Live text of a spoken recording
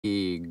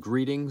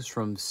Greetings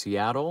from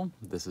Seattle.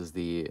 This is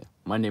the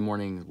Monday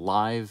morning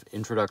live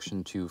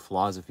introduction to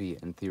philosophy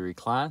and theory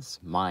class.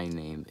 My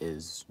name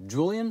is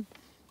Julian,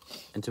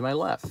 and to my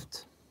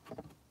left,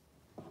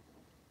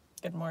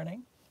 good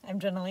morning. I'm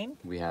Jeneline.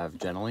 we have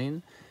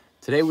Jeneline.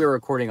 Today we are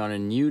recording on a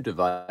new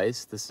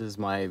device. This is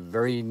my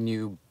very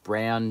new,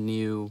 brand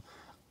new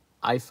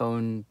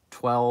iPhone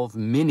 12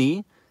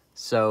 mini.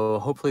 So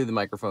hopefully the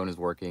microphone is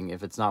working.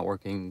 If it's not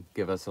working,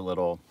 give us a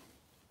little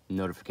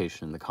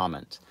notification in the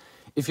comment.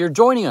 If you're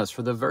joining us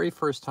for the very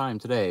first time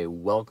today,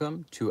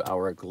 welcome to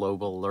our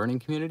global learning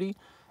community.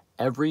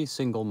 Every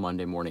single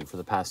Monday morning for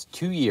the past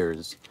 2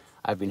 years,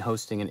 I've been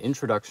hosting an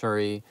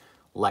introductory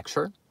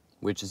lecture,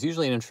 which is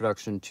usually an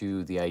introduction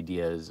to the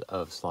ideas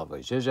of Slavoj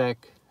Žižek,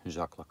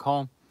 Jacques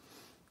Lacan,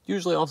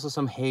 usually also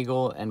some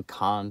Hegel and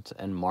Kant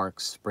and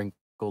Marx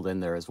sprinkled in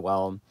there as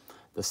well.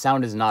 The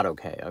sound is not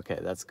okay. Okay,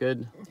 that's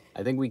good.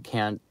 I think we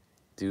can't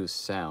do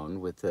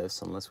sound with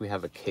this unless we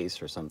have a case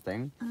or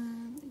something.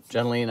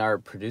 Jeneline, our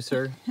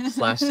producer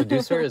slash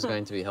seducer, is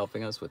going to be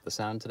helping us with the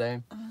sound today.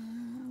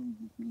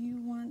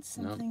 You want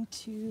something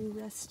to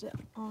rest it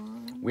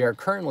on? We are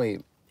currently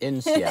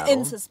in Seattle.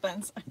 In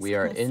suspense. We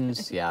are in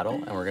Seattle,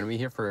 and we're going to be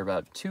here for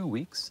about 2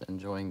 weeks,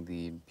 enjoying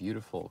the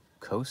beautiful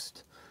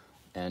coast.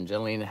 And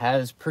Jeneline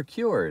has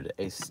procured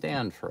a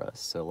stand for us,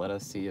 so let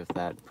us see if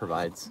that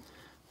provides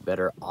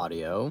better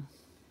audio.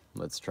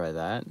 Let's try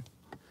that.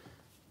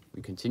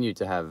 We continue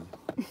to have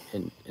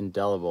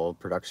indelible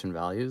production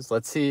values.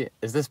 Let's see,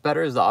 is this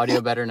better? Is the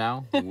audio better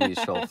now? We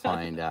shall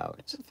find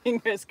out.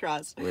 Fingers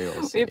crossed. We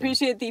will see. We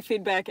appreciate the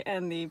feedback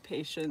and the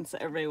patience,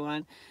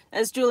 everyone.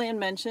 As Julian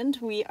mentioned,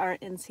 we are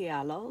in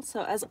Seattle.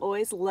 So as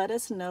always, let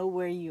us know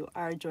where you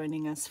are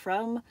joining us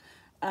from.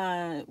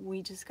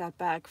 We just got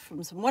back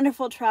from some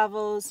wonderful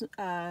travels,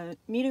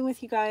 meeting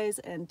with you guys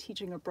and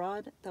teaching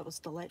abroad. That was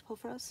delightful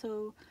for us.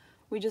 So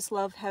we just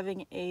love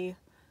having a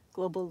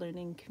global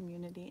learning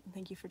community, and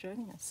thank you for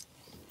joining us.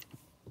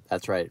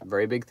 That's right.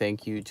 Very big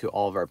thank you to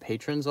all of our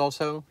patrons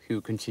also who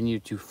continue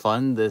to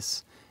fund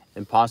this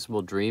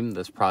impossible dream,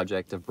 this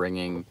project of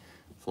bringing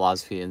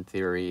philosophy and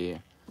theory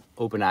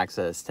open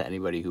access to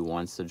anybody who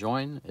wants to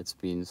join. It's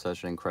been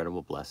such an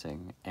incredible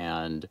blessing,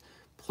 and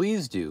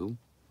please do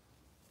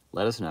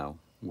let us know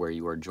where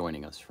you are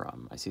joining us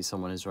from. I see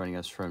someone is joining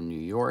us from New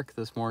York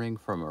this morning,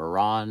 from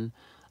Iran.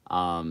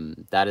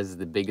 That is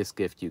the biggest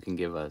gift you can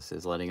give us,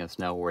 is letting us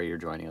know where you're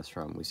joining us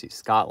from. We see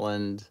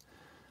Scotland,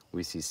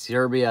 we see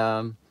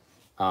Serbia.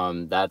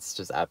 That's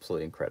just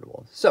absolutely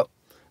incredible. So,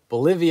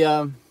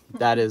 Bolivia,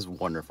 that is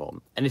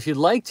wonderful. And if you'd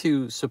like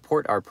to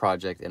support our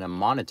project in a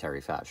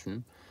monetary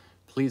fashion,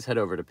 please head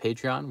over to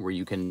Patreon, where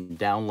you can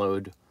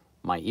download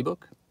my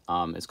ebook.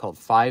 It's called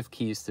 5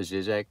 Keys to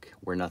Žižek,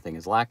 Where Nothing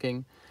is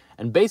Lacking.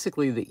 And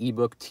basically, the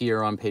ebook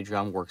tier on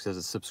Patreon works as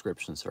a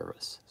subscription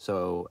service.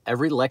 So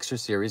every lecture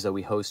series that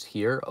we host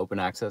here, open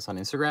access on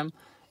Instagram,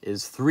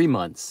 is 3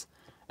 months.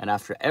 And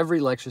after every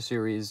lecture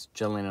series,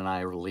 Jeneline and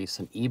I release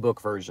an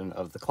ebook version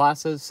of the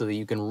classes so that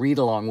you can read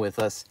along with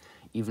us,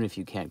 even if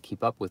you can't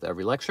keep up with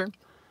every lecture.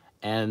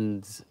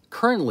 And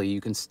currently,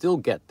 you can still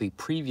get the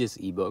previous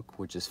ebook,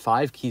 which is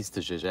 5 Keys to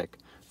Žižek,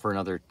 for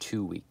another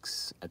 2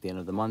 weeks. At the end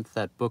of the month,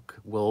 that book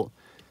will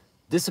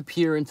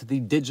disappear into the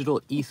digital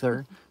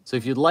ether. So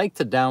if you'd like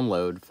to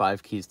download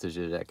 5 Keys to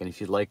Žižek, and if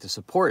you'd like to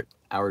support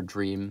our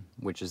dream,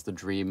 which is the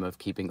dream of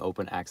keeping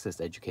open access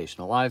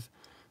education alive,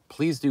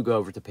 please do go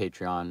over to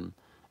Patreon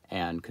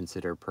and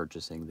consider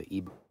purchasing the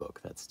ebook.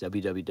 That's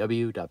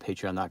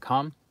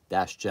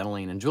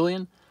www.patreon.com/Jeneline and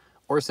Julian,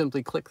 or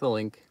simply click the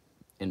link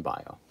in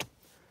bio.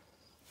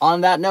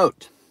 On that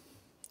note,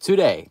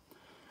 today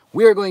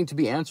we are going to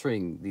be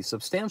answering the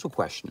substantial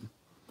question: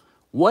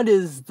 what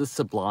is the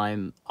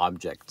sublime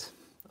object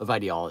of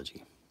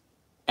ideology?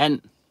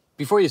 And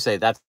before you say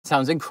that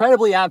sounds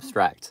incredibly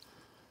abstract,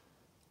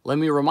 let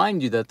me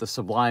remind you that the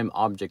sublime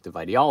object of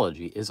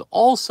ideology is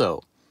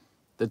also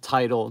the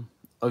title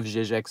of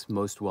Žižek's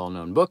most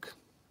well-known book,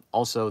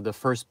 also the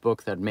first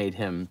book that made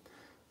him,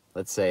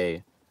 let's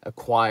say,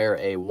 acquire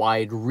a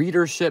wide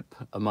readership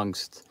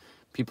amongst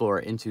people who are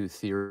into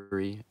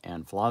theory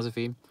and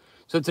philosophy.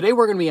 So today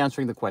we're going to be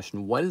answering the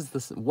question, what is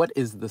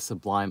the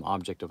sublime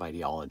object of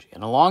ideology?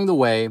 And along the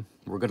way,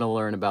 we're going to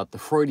learn about the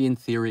Freudian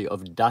theory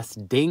of das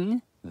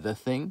Ding, the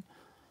thing.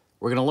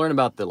 We're going to learn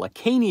about the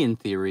Lacanian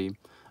theory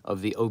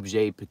of the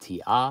objet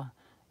petit a,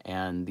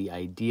 and the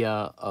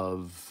idea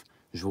of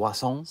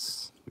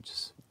jouissance, which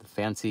is the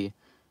fancy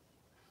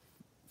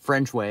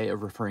French way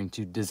of referring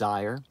to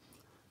desire,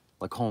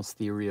 Lacan's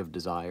theory of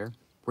desire.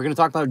 We're going to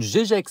talk about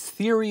Žižek's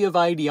theory of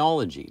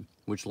ideology,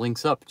 which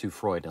links up to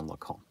Freud and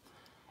Lacan.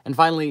 And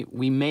finally,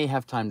 we may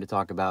have time to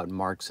talk about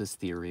Marx's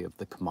theory of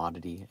the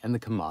commodity and the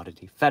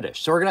commodity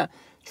fetish. So we're going to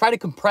try to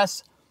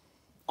compress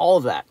all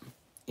of that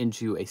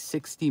into a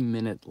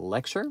 60-minute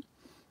lecture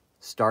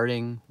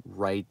starting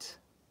right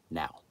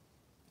now.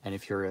 And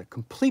if you're a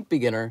complete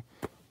beginner,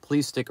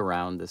 please stick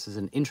around. This is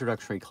an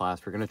introductory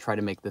class. We're going to try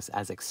to make this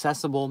as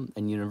accessible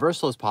and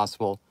universal as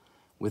possible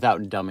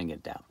without dumbing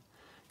it down.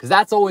 because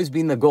that's always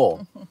been the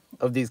goal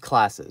of these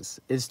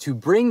classes, is to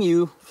bring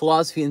you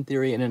philosophy and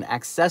theory in an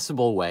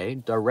accessible way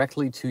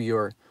directly to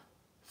your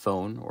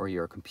phone or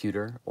your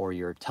computer or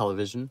your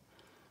television,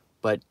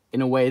 but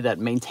in a way that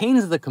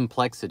maintains the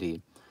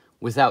complexity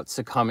without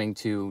succumbing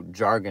to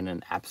jargon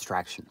and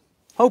abstraction.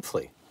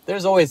 Hopefully.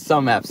 There's always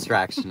some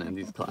abstraction in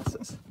these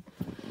classes.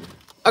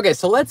 Okay,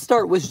 so let's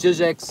start with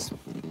Žižek's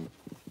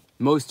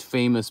most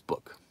famous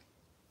book.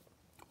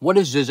 What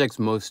is Žižek's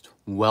most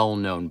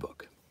well-known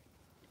book?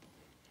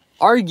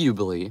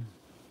 Arguably,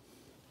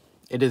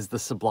 it is The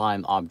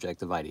Sublime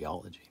Object of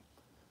Ideology.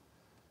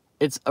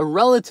 It's a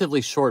relatively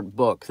short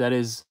book that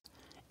is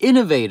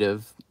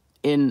innovative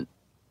in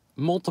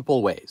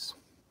multiple ways.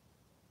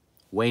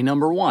 Way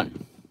number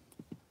one,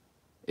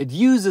 it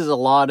uses a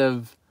lot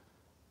of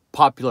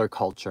popular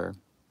culture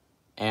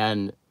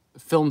and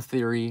film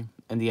theory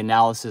and the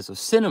analysis of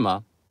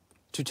cinema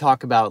to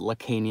talk about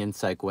Lacanian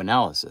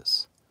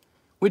psychoanalysis,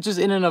 which is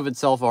in and of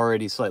itself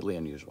already slightly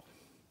unusual.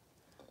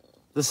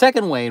 The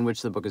second way in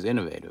which the book is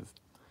innovative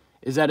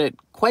is that it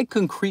quite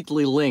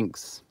concretely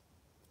links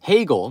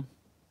Hegel,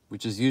 who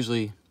is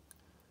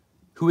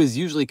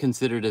usually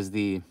considered as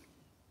the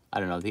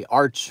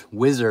arch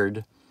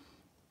wizard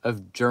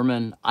of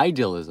German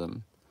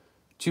idealism,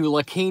 to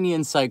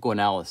Lacanian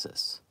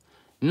psychoanalysis.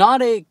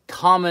 Not a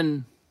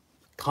common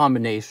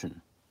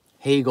combination,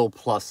 Hegel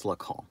plus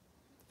Lacan.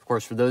 Of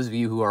course, for those of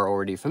you who are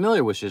already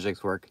familiar with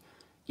Žižek's work,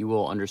 you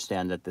will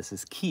understand that this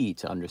is key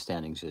to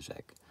understanding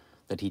Žižek,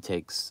 that he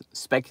takes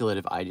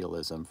speculative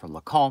idealism from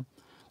Lacan,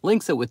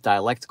 links it with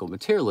dialectical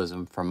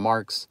materialism from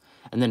Marx,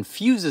 and then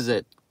fuses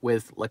it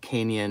with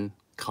Lacanian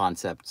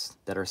concepts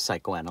that are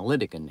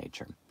psychoanalytic in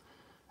nature.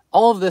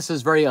 All of this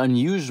is very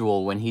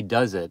unusual when he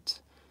does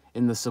it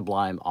in The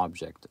Sublime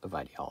Object of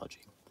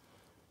Ideology.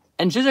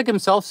 And Žižek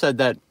himself said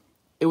that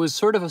it was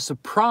sort of a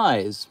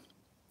surprise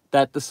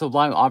that The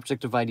Sublime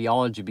Object of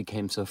Ideology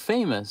became so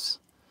famous,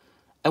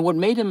 and what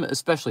made him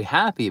especially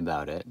happy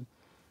about it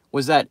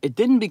was that it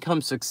didn't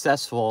become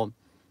successful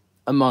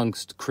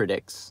amongst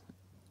critics,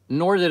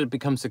 nor did it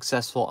become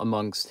successful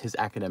amongst his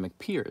academic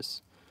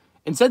peers.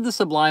 Instead, The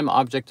Sublime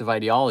Object of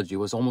Ideology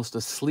was almost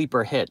a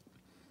sleeper hit.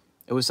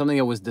 It was something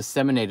that was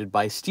disseminated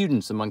by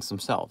students amongst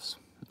themselves.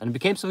 And it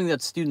became something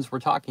that students were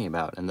talking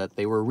about and that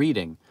they were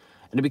reading.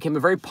 And it became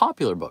a very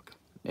popular book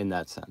in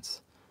that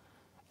sense.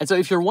 And so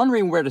if you're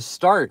wondering where to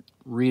start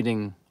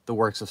reading the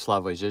works of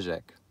Slavoj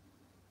Žižek,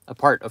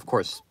 apart, of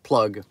course,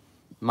 plug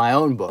my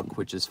own book,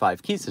 which is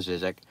 5 Keys to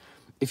Žižek,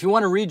 if you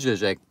want to read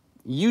Žižek,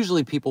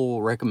 usually people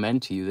will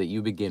recommend to you that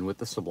you begin with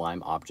The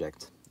Sublime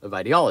Object of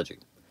Ideology.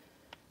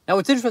 Now,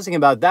 what's interesting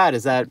about that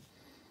is that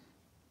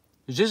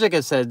Žižek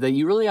has said that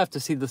you really have to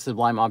see The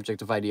Sublime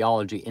Object of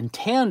Ideology in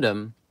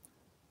tandem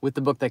with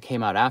the book that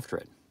came out after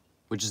it,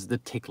 which is The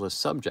Tickless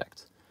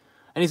Subject.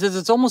 And he says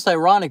it's almost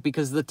ironic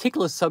because The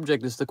Tickless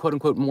Subject is the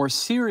quote-unquote more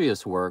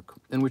serious work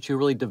in which he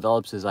really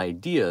develops his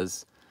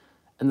ideas,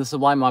 and The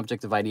Sublime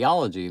Object of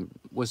Ideology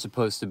was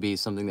supposed to be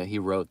something that he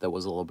wrote that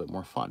was a little bit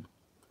more fun.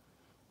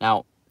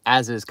 Now,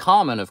 as is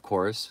common, of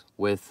course,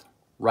 with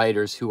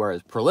writers who are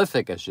as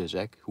prolific as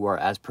Žižek, who are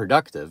as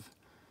productive,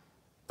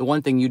 the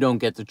one thing you don't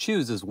get to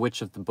choose is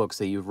which of the books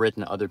that you've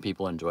written other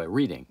people enjoy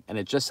reading. And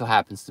it just so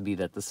happens to be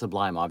that The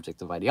Sublime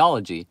Object of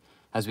Ideology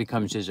has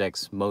become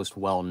Žižek's most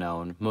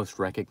well-known, most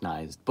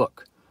recognized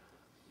book.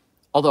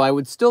 Although I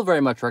would still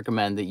very much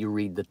recommend that you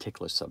read The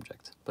Tickless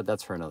Subject, but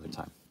that's for another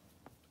time.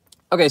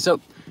 Okay, so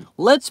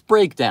let's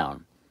break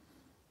down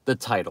the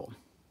title,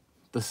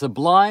 The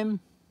Sublime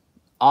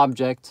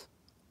Object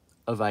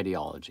of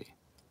Ideology.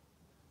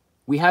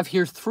 We have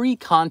here 3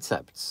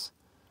 concepts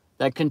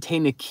that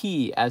contain a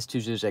key as to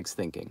Žižek's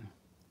thinking.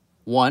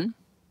 1,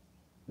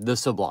 the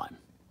sublime.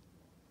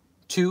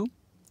 2,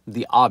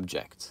 the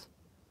object.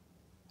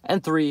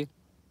 And 3,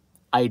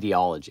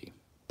 ideology.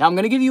 Now I'm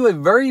going to give you a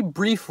very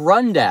brief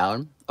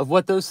rundown of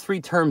what those 3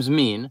 terms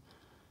mean,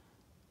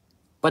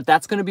 but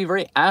that's going to be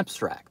very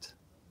abstract.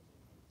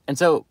 And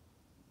so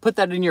put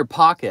that in your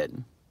pocket,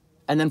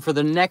 and then for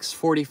the next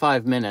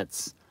 45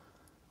 minutes,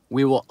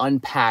 we will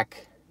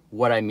unpack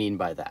what I mean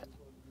by that.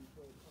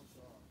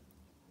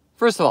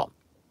 First of all,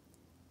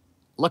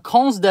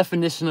 Lacan's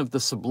definition of the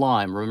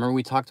sublime, remember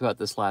we talked about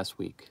this last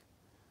week.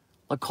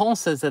 Lacan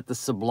says that the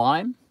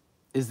sublime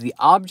is the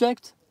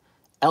object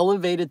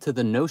elevated to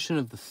the notion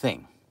of the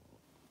thing.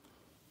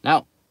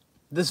 Now,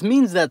 this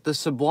means that the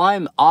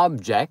sublime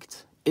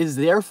object is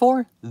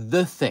therefore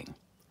the thing.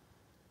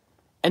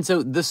 And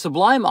so the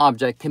sublime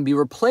object can be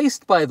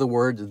replaced by the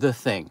word the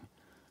thing.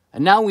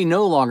 And now we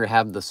no longer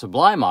have the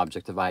sublime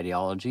object of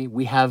ideology,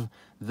 we have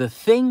the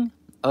thing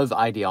of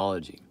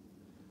ideology.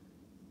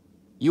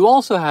 You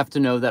also have to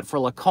know that for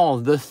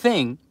Lacan, the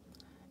thing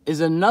is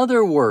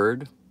another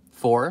word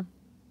for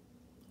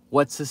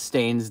what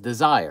sustains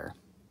desire,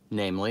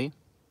 namely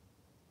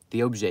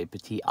the objet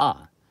petit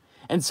a.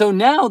 And so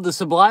now the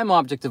sublime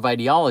object of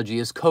ideology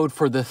is code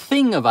for the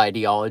thing of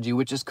ideology,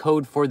 which is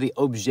code for the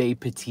objet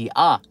petit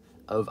a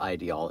of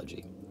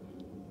ideology.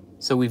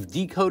 So we've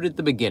decoded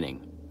the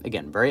beginning.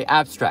 Again, very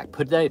abstract.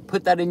 Put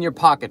that in your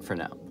pocket for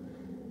now.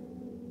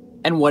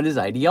 And what is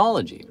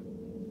ideology?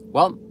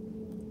 Well,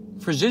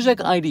 for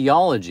Žižek,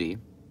 ideology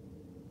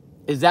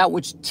is that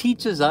which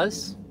teaches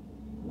us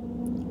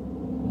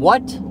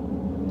what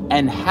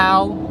and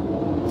how.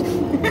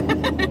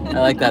 I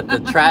like that.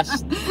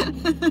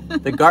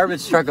 The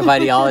garbage truck of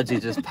ideology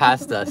just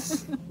passed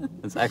us.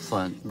 That's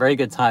excellent. Very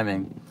good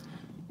timing.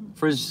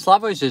 For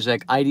Slavoj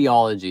Žižek,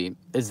 ideology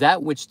is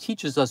that which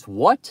teaches us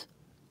what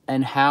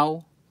and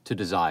how to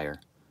desire.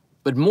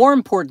 But more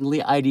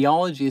importantly,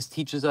 ideology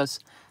teaches us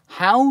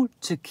how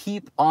to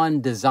keep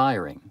on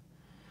desiring,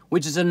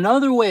 which is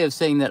another way of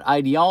saying that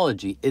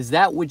ideology is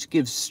that which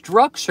gives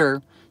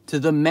structure to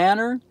the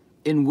manner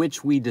in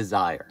which we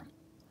desire.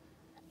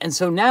 And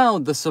so now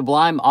the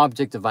sublime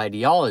object of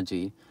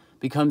ideology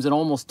becomes an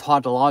almost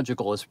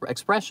tautological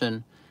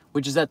expression,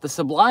 which is that the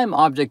sublime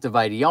object of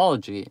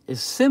ideology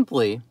is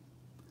simply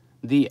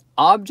the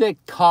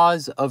object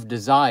cause of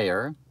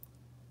desire,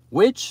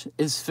 which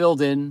is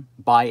filled in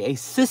by a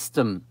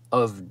system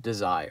of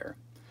desire.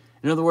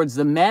 In other words,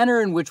 the manner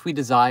in which we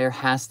desire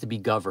has to be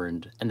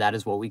governed, and that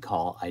is what we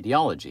call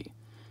ideology.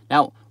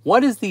 Now,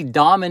 what is the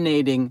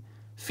dominating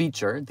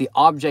feature, the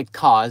object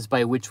cause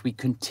by which we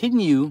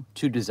continue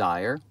to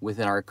desire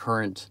within our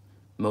current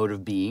mode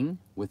of being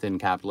within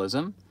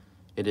capitalism?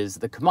 It is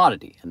the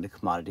commodity and the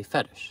commodity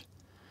fetish.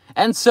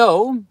 And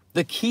so,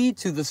 the key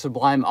to the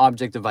sublime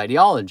object of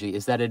ideology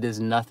is that it is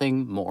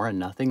nothing more and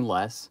nothing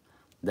less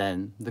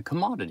than the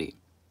commodity,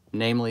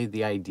 namely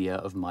the idea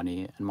of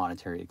money and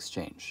monetary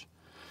exchange.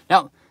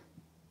 Now,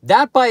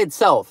 that by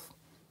itself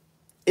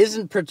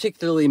isn't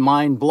particularly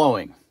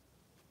mind-blowing.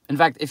 In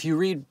fact, if you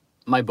read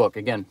my book,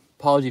 again,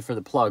 apology for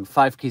the plug,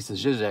 5 Keys to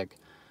Žižek,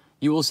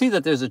 you will see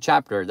that there's a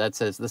chapter that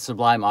says the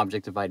sublime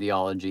object of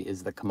ideology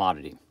is the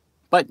commodity.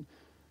 But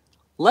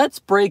let's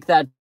break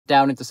that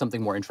down into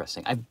something more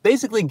interesting. I've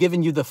basically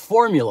given you the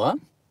formula,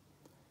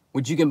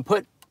 which you can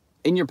put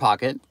in your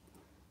pocket.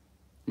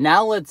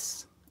 Now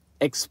let's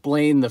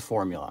explain the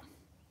formula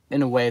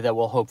in a way that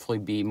will hopefully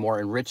be more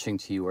enriching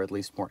to you, or at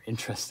least more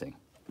interesting.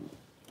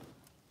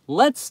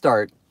 Let's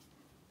start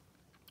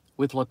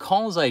with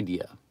Lacan's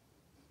idea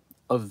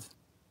of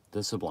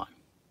the sublime.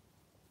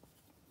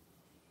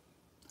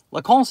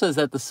 Lacan says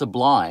that the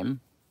sublime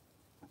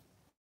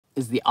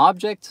is the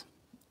object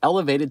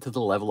elevated to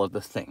the level of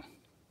the thing.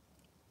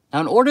 Now,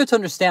 in order to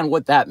understand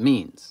what that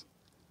means,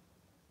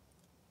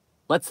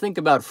 let's think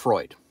about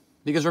Freud.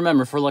 Because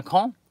remember, for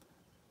Lacan,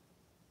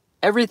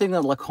 everything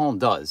that Lacan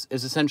does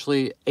is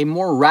essentially a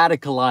more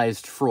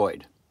radicalized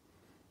Freud.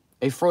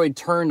 A Freud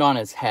turned on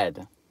its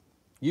head,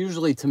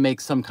 usually to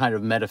make some kind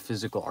of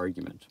metaphysical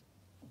argument.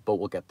 But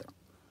we'll get there.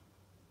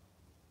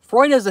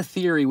 Freud has a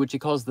theory which he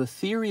calls the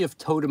theory of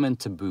totem and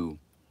taboo,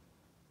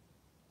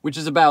 which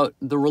is about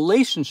the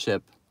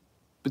relationship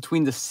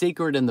between the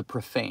sacred and the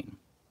profane.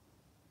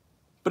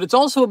 But it's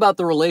also about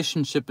the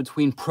relationship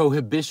between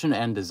prohibition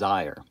and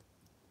desire.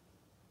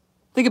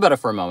 Think about it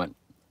for a moment.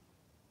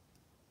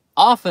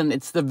 Often,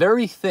 it's the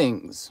very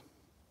things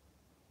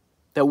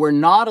that we're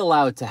not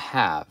allowed to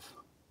have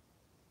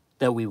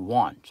that we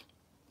want.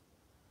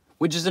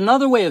 Which is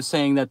another way of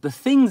saying that the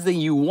things that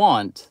you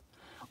want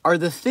are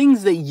the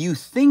things that you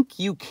think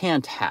you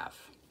can't have.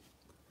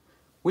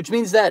 Which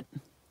means that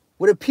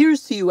what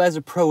appears to you as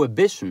a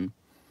prohibition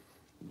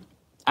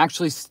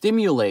actually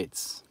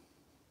stimulates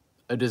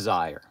a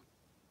desire.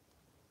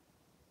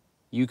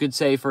 You could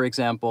say, for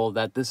example,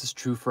 that this is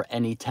true for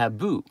any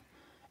taboo.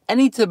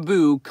 Any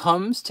taboo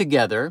comes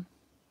together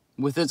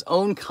with its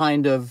own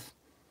kind of,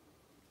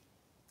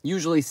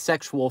 usually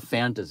sexual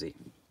fantasy.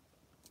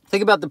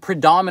 Think about the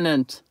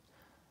predominant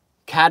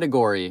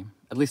category,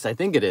 at least I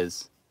think it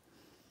is,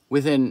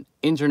 within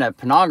internet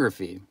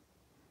pornography,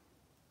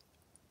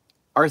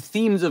 are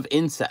themes of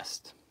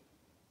incest.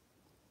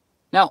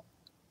 Now,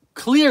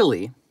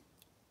 clearly,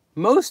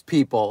 most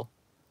people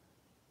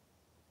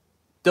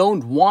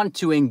don't want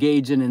to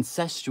engage in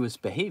incestuous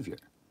behavior.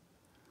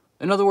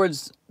 In other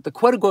words, the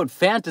quote-unquote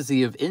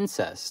fantasy of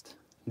incest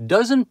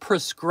doesn't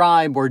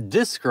prescribe or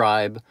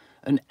describe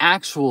an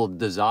actual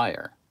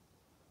desire.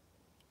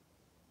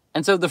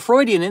 And so the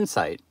Freudian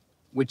insight,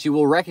 which you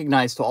will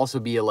recognize to also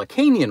be a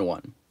Lacanian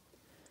one,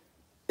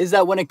 is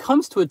that when it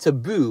comes to a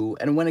taboo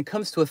and when it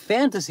comes to a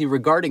fantasy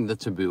regarding the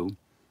taboo,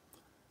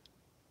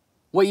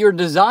 what you're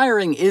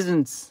desiring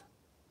isn't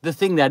the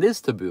thing that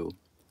is taboo.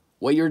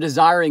 What you're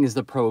desiring is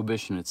the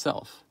prohibition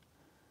itself.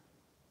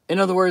 In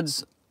other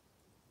words,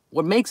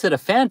 what makes it a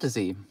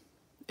fantasy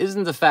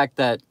isn't the fact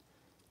that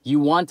you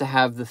want to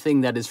have the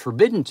thing that is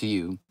forbidden to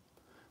you.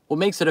 What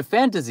makes it a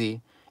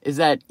fantasy is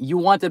that you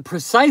want it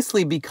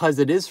precisely because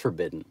it is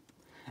forbidden.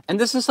 And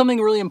this is something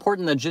really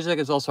important that Žižek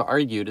has also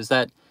argued, is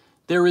that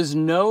there is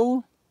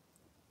no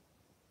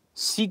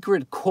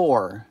secret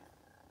core,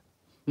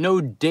 no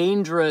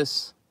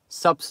dangerous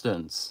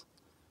substance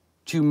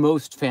to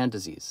most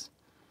fantasies.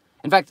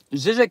 In fact,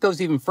 Žižek goes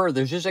even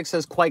further. Žižek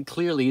says quite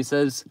clearly, he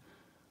says,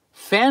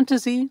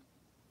 fantasy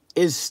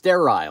is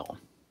sterile.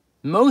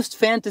 Most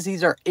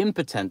fantasies are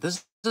impotent.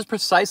 This is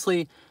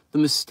precisely the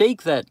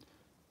mistake that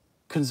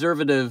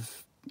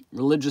conservative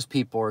religious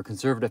people or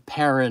conservative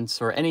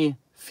parents or any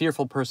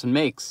fearful person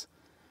makes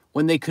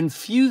when they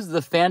confuse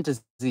the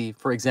fantasy,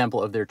 for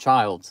example, of their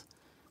child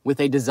with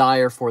a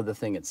desire for the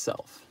thing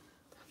itself.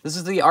 This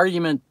is the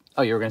argument.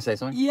 Oh, you were going to say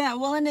something? Yeah,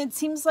 well, and it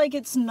seems like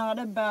it's not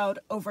about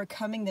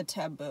overcoming the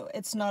taboo.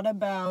 It's not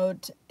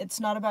about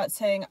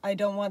saying, I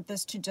don't want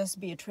this to just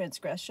be a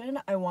transgression.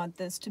 I want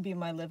this to be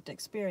my lived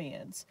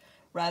experience.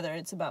 Rather,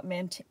 it's about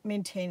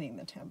maintaining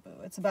the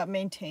taboo. It's about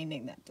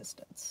maintaining that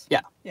distance.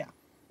 Yeah. Yeah.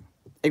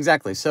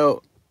 Exactly.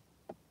 So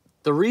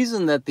the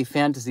reason that the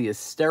fantasy is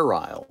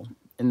sterile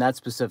in that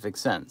specific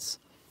sense,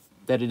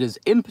 that it is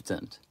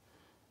impotent,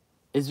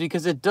 is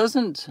because it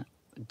doesn't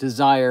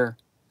desire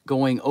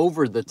going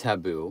over the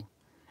taboo.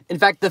 In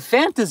fact, the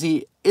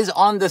fantasy is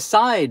on the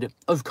side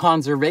of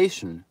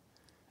conservation.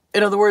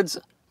 In other words,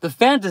 the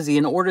fantasy,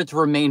 in order to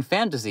remain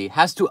fantasy,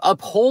 has to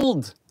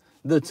uphold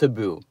the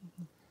taboo.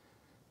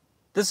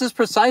 This is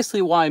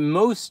precisely why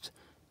most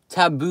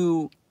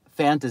taboo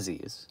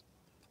fantasies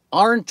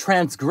aren't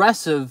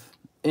transgressive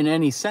in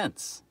any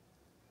sense.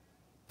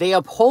 They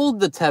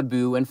uphold the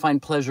taboo and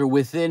find pleasure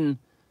within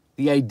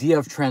the idea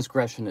of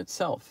transgression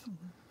itself.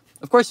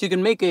 Of course, you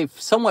can make a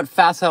somewhat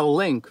facile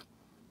link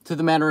to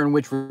the manner in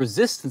which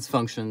resistance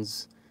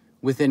functions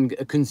within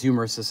a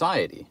consumer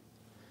society.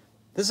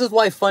 This is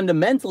why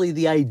fundamentally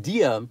the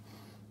idea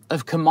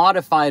of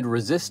commodified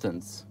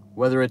resistance,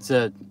 whether it's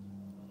a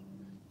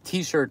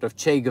t-shirt of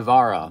Che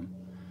Guevara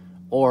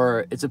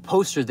or it's a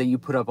poster that you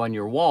put up on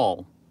your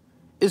wall,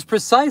 is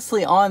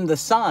precisely on the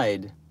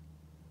side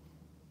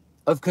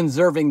of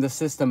conserving the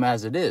system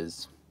as it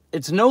is.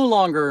 It's no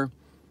longer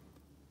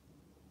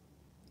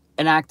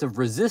an act of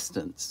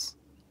resistance.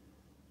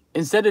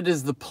 Instead, it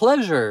is the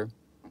pleasure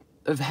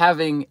of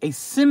having a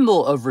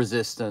symbol of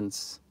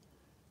resistance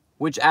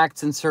which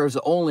acts and serves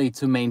only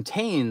to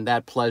maintain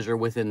that pleasure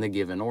within the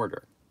given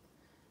order.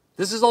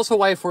 This is also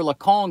why for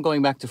Lacan,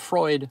 going back to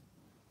Freud,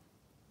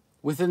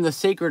 within the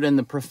sacred and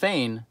the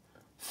profane,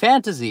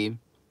 fantasy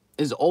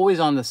is always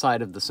on the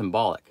side of the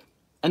symbolic.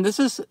 And this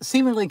is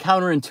seemingly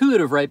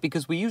counterintuitive, right?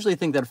 Because we usually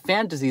think that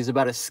fantasy is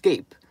about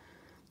escape,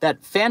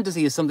 that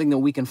fantasy is something that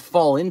we can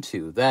fall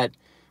into, that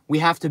we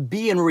have to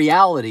be in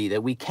reality,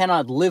 that we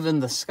cannot live in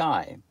the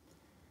sky.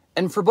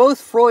 And for both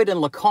Freud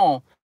and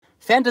Lacan,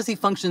 fantasy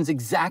functions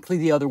exactly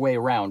the other way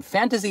around.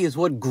 Fantasy is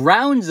what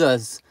grounds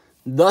us,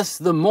 thus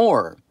the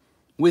more,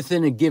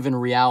 within a given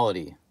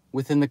reality,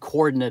 within the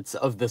coordinates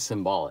of the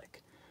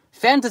symbolic.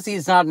 Fantasy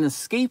is not an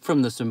escape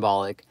from the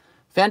symbolic.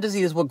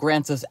 Fantasy is what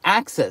grants us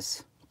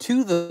access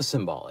to the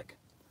symbolic.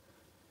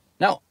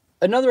 Now,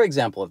 another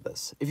example of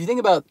this, if you think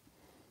about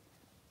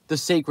the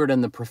sacred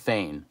and the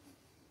profane,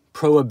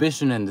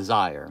 prohibition and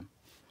desire,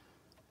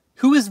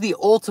 who is the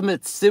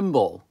ultimate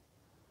symbol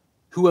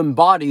who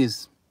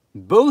embodies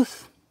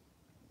both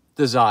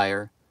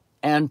desire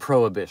and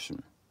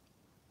prohibition?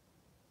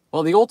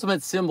 Well, the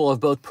ultimate symbol of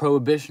both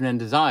prohibition and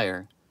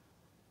desire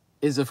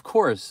is, of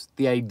course,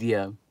 the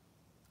idea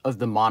of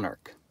the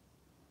monarch.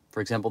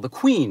 For example, the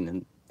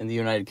Queen in the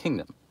United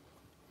Kingdom.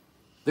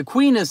 The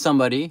Queen is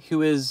somebody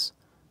who is,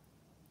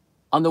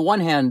 on the one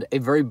hand, a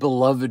very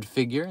beloved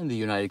figure in the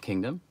United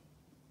Kingdom.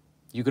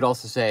 You could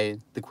also say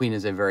the Queen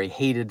is a very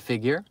hated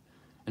figure.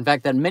 In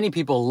fact, that many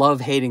people love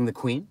hating the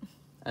Queen,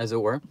 as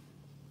it were.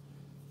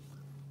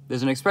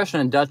 There's an expression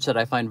in Dutch that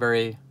I find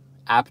very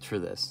apt for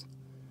this.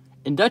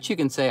 In Dutch, you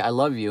can say, I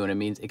love you, and it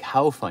means, ik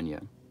hou van je.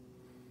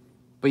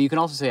 But you can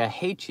also say, I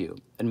hate you,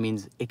 and it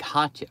means, ik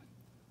haat je.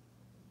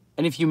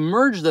 And if you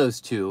merge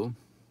those two,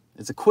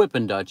 it's a quip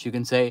in Dutch, you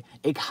can say,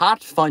 ik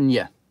haat van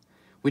je,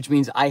 which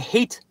means, I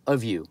hate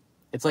of you.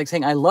 It's like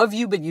saying, I love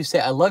you, but you say,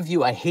 I love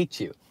you, I hate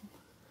you.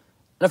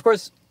 And of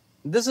course,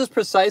 this is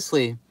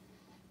precisely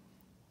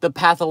the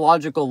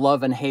pathological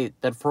love and hate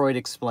that Freud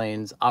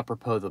explains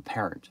apropos the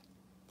parent.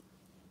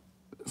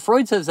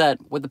 Freud says that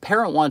what the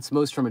parent wants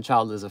most from a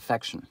child is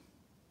affection.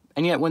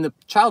 And yet when the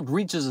child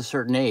reaches a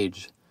certain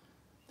age,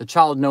 the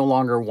child no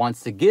longer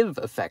wants to give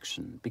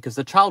affection because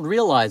the child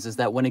realizes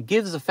that when it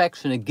gives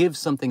affection, it gives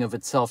something of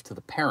itself to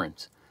the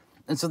parent.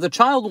 And so the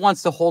child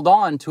wants to hold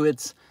on to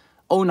its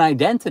own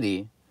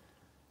identity,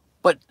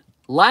 but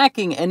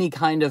lacking any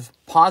kind of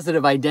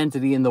positive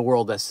identity in the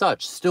world as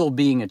such, still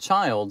being a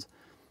child,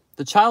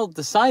 the child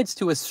decides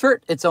to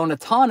assert its own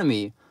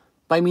autonomy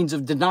by means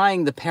of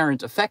denying the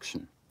parent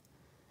affection.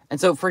 And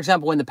so, for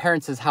example, when the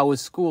parent says, how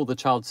was school? The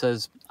child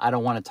says, I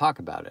don't want to talk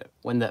about it.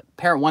 When the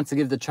parent wants to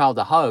give the child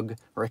a hug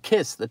or a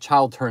kiss, the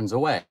child turns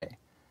away.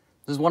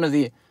 This is one of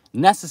the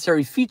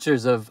necessary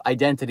features of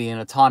identity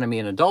and autonomy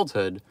in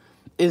adulthood,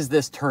 is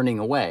this turning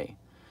away.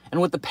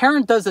 And what the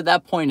parent does at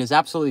that point is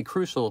absolutely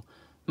crucial.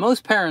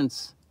 Most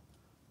parents,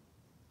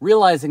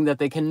 realizing that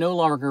they can no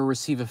longer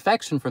receive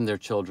affection from their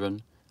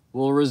children,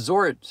 will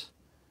resort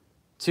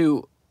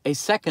to a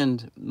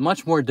second,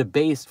 much more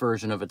debased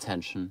version of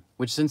attention,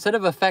 which instead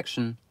of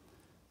affection,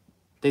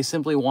 they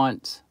simply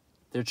want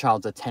their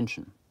child's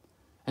attention.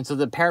 And so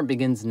the parent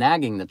begins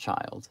nagging the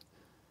child.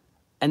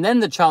 And then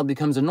the child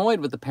becomes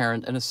annoyed with the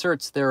parent and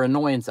asserts their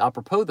annoyance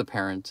apropos the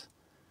parent.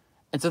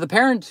 And so the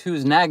parent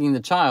who's nagging the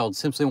child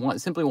simply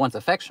wants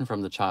affection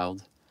from the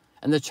child.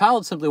 And the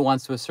child simply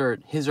wants to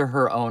assert his or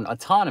her own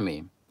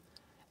autonomy.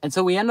 And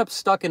so we end up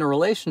stuck in a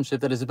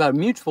relationship that is about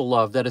mutual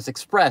love that is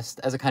expressed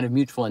as a kind of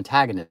mutual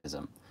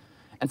antagonism.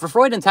 And for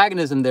Freud,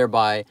 antagonism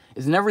thereby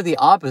is never the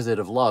opposite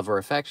of love or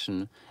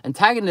affection.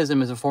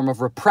 Antagonism is a form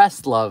of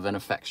repressed love and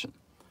affection.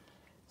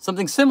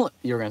 Something similar,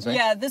 you were going to say?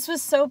 Yeah, this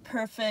was so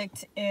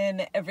perfect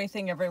in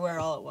Everything Everywhere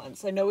All at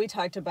Once. I know we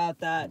talked about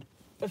that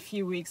a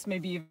few weeks,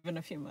 maybe even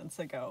a few months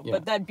ago. Yeah.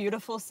 But that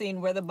beautiful scene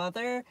where the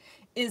mother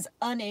is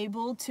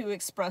unable to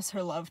express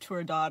her love to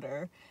her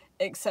daughter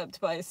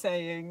except by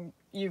saying,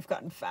 "You've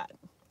gotten fat,"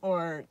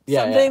 or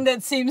something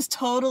that seems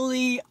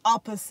totally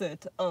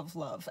opposite of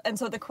love. And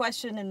so the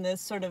question in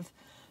this sort of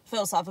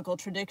philosophical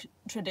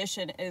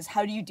tradition is,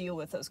 how do you deal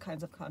with those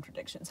kinds of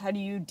contradictions? How do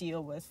you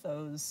deal with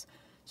those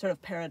sort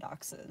of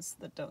paradoxes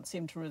that don't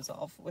seem to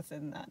resolve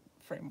within that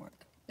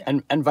framework?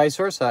 Yeah. And vice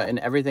versa, in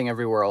Everything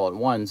Everywhere All at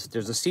Once,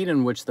 there's a scene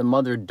in which the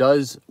mother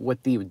does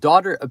what the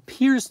daughter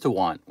appears to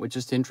want, which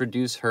is to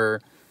introduce her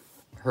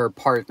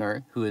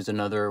partner, who is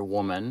another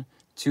woman,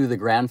 to the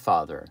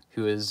grandfather,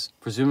 who is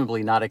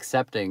presumably not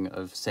accepting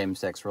of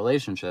same-sex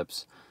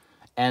relationships.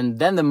 And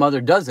then the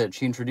mother does it.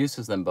 She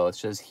introduces them both.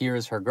 She says, "Here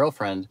is her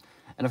girlfriend."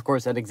 And of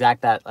course, at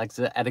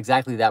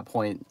exactly that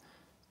point,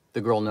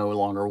 the girl no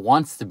longer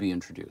wants to be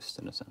introduced,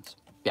 in a sense.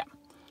 Yeah.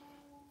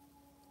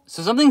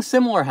 So something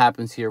similar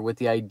happens here with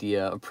the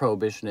idea of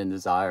prohibition and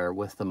desire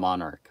with the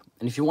monarch.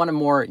 And if you want a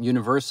more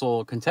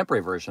universal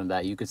contemporary version of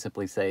that, you could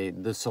simply say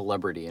the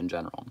celebrity in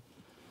general.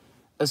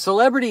 A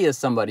celebrity is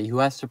somebody who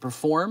has to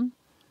perform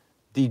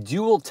the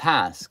dual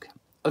task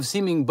of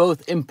seeming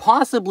both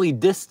impossibly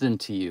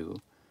distant to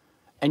you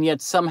and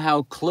yet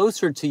somehow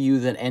closer to you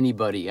than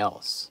anybody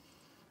else.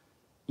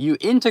 You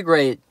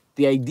integrate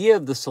the idea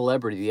of the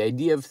celebrity, the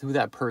idea of who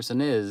that person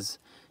is,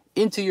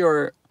 into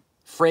your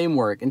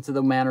framework, into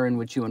the manner in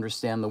which you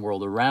understand the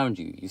world around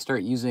you. You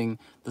start using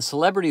the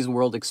celebrity's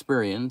world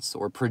experience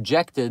or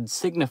projected,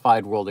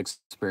 signified world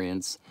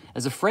experience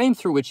as a frame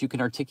through which you can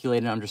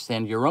articulate and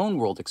understand your own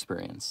world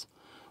experience,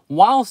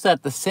 whilst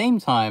at the same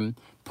time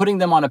putting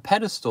them on a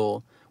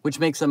pedestal which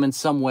makes them in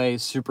some way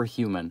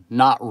superhuman,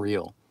 not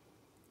real.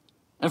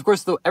 And of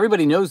course,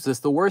 everybody knows this,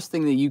 the worst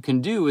thing that you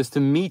can do is to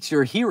meet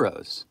your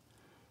heroes,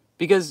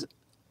 because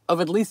of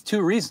at least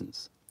two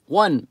reasons.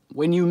 One,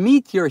 when you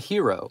meet your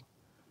hero,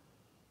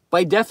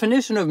 by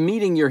definition of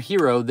meeting your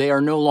hero, they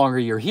are no longer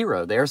your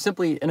hero. They are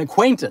simply an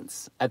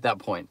acquaintance at that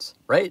point,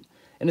 right?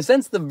 In a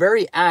sense, the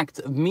very act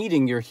of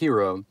meeting your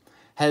hero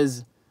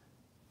has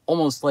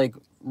almost like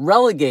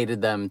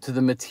relegated them to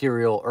the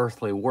material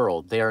earthly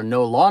world. They are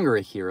no longer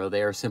a hero.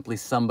 They are simply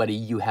somebody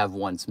you have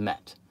once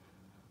met.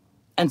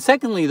 And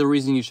secondly, the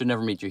reason you should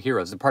never meet your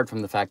heroes, apart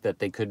from the fact that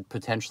they could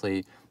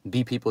potentially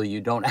be people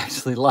you don't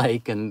actually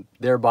like, and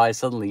thereby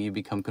suddenly you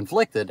become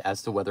conflicted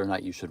as to whether or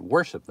not you should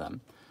worship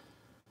them.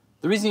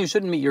 The reason you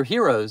shouldn't meet your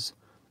heroes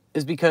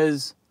is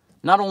because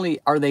not only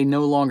are they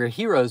no longer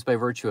heroes by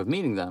virtue of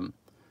meeting them,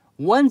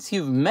 once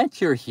you've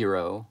met your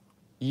hero,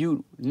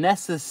 you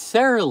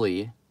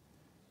necessarily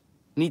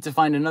need to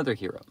find another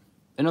hero.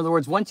 In other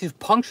words, once you've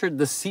punctured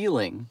the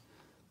ceiling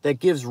that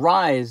gives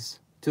rise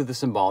to the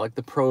symbolic,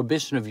 the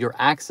prohibition of your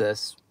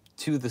access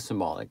to the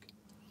symbolic,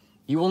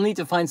 you will need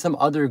to find some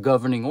other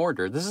governing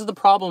order. This is the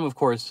problem, of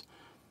course,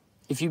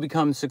 if you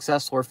become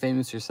successful or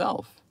famous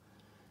yourself,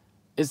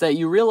 is that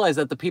you realize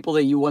that the people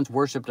that you once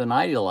worshipped and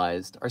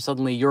idealized are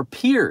suddenly your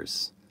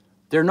peers.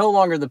 They're no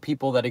longer the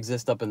people that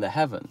exist up in the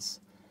heavens.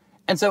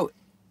 And so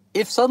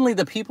if suddenly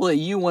the people that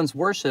you once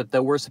worshipped,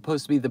 that were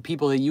supposed to be the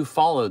people that you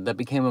followed, that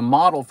became a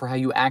model for how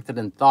you acted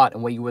and thought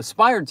and what you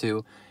aspired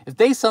to, if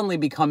they suddenly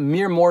become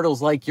mere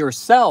mortals like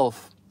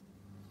yourself,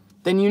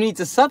 then you need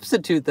to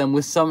substitute them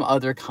with some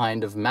other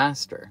kind of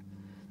master.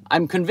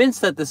 I'm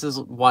convinced that this is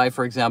why,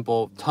 for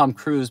example, Tom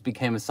Cruise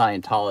became a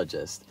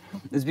Scientologist.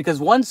 Is because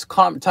once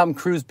Tom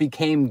Cruise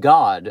became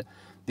God,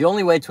 the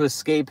only way to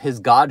escape his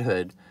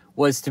godhood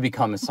was to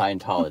become a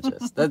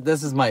Scientologist.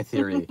 This is my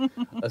theory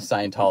of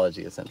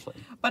Scientology, essentially.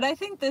 But I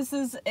think this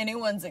is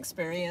anyone's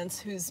experience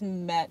who's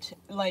met,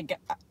 like,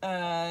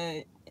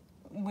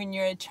 when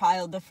you're a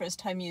child, the first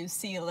time you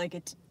see,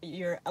 like,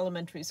 your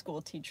elementary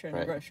school teacher in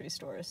a grocery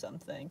store or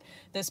something.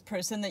 This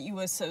person that you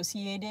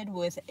associated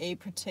with a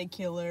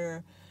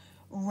particular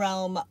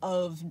realm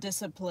of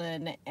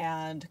discipline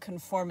and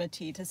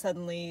conformity, to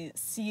suddenly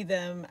see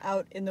them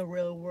out in the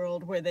real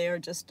world where they are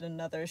just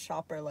another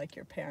shopper like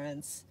your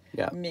parents,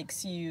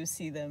 makes you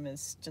see them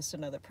as just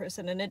another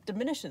person, and it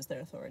diminishes their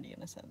authority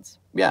in a sense.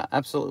 Yeah,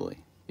 absolutely.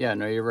 Yeah,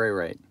 no, you're very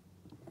right.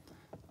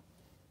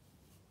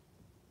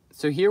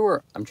 So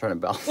here I'm trying to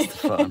balance the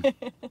phone.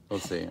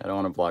 Let's see, I don't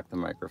want to block the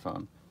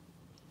microphone.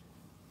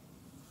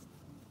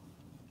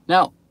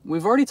 Now,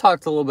 we've already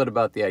talked a little bit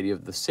about the idea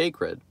of the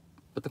sacred,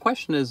 but the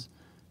question is,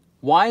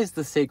 why is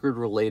the sacred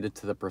related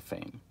to the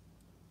profane?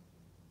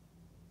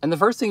 And the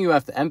first thing you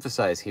have to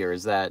emphasize here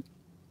is that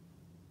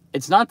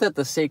it's not that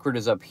the sacred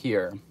is up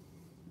here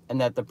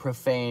and that the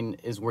profane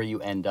is where you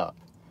end up.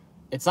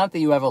 It's not that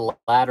you have a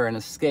ladder and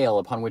a scale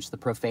upon which the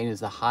profane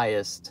is the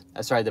highest,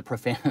 the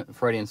profane,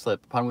 Freudian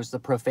slip, upon which the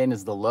profane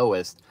is the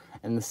lowest,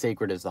 and the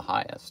sacred is the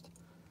highest.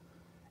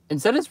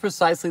 Instead, it's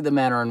precisely the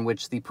manner in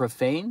which the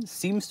profane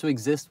seems to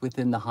exist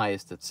within the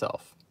highest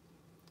itself.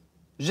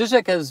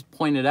 Žižek has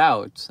pointed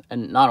out,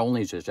 and not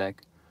only Žižek,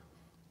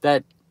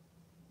 that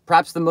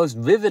perhaps the most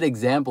vivid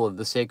example of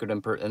the sacred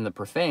and the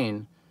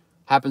profane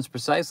happens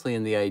precisely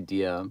in the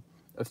idea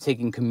of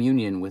taking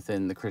communion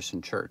within the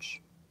Christian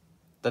church.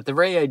 That the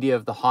very idea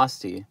of the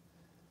hostie,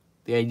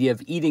 the idea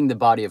of eating the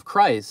body of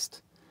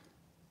Christ,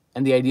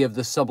 and the idea of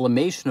the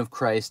sublimation of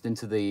Christ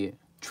into the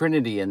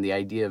Trinity and the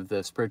idea of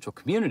the spiritual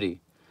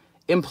community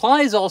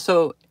implies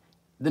also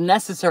the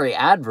necessary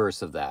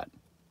adverse of that,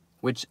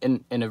 which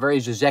in a very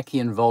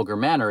Žižekian vulgar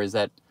manner is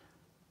that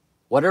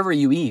whatever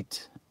you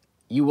eat,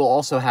 you will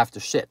also have to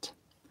shit.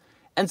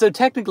 And so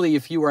technically,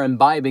 if you are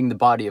imbibing the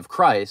body of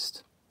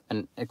Christ,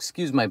 and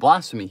excuse my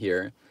blasphemy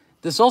here,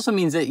 this also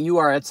means that you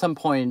are at some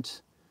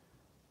point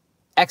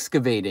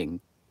excavating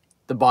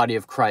the body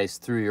of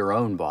Christ through your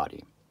own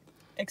body.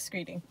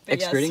 Excreting.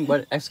 Excreting? Yes.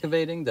 What?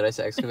 Excavating? Did I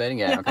say excavating?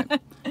 Yeah, okay.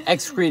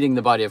 Excreting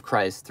the body of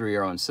Christ through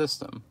your own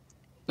system.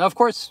 Now, of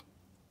course,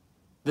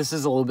 this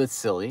is a little bit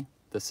silly.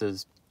 This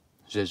is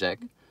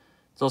Žižek.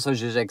 It's also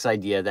Žižek's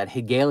idea that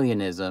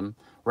Hegelianism,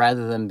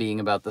 rather than being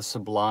about the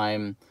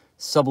sublime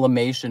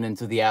sublimation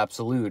into the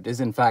absolute,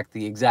 is in fact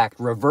the exact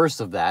reverse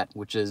of that,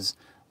 which is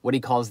what he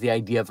calls the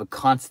idea of a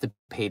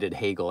constipated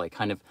Hegel, a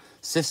kind of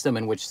system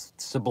in which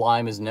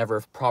sublime is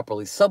never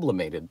properly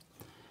sublimated.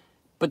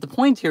 But the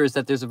point here is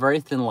that there's a very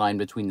thin line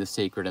between the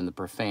sacred and the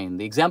profane.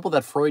 The example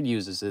that Freud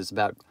uses is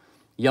about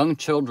young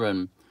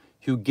children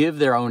who give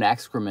their own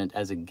excrement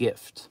as a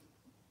gift.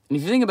 And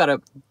if you think about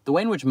it, the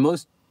way in which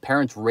most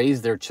parents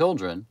raise their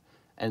children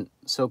and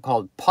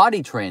so-called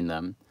potty train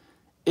them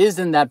is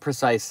in that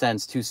precise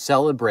sense to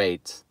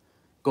celebrate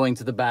going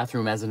to the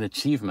bathroom as an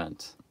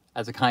achievement,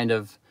 as a kind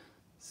of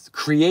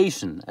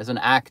creation, as an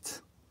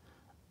act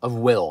of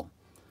will.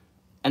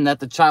 And that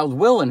the child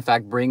will, in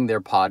fact, bring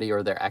their potty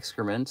or their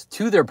excrement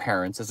to their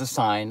parents as a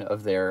sign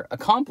of their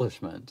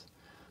accomplishment.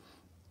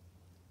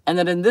 And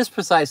that in this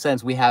precise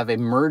sense, we have a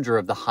merger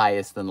of the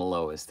highest and the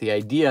lowest. The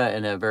idea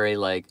in a very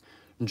like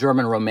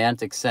German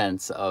romantic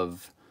sense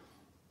of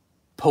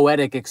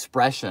poetic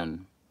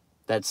expression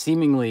that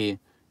seemingly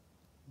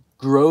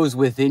grows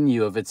within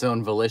you of its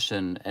own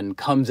volition and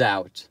comes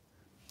out,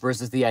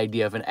 versus the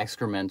idea of an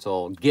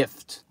excremental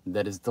gift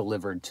that is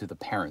delivered to the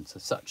parents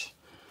as such.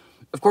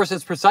 Of course,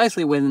 it's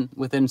precisely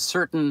within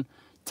certain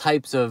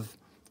types of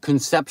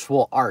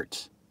conceptual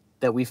art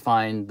that we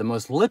find the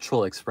most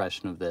literal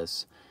expression of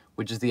this,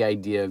 which is the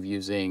idea of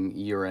using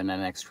urine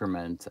and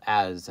excrement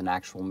as an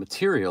actual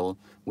material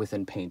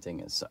within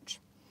painting as such.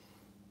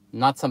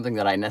 Not something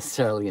that I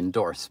necessarily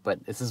endorse,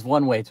 but this is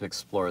one way to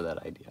explore that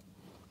idea.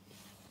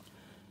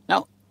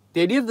 Now,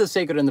 the idea of the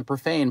sacred and the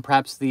profane,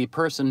 perhaps the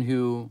person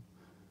who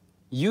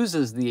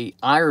uses the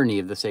irony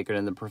of the sacred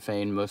and the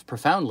profane most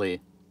profoundly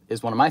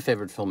is one of my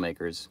favorite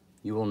filmmakers.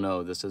 You will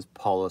know this is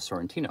Paolo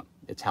Sorrentino,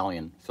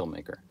 Italian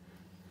filmmaker.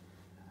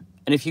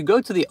 And if you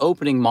go to the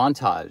opening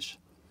montage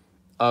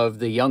of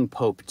the Young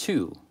Pope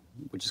II,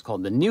 which is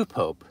called The New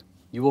Pope,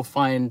 you will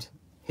find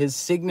his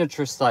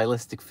signature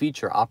stylistic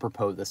feature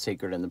apropos of the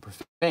sacred and the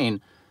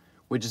profane,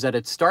 which is that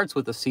it starts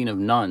with a scene of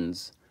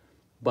nuns,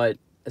 but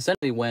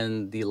essentially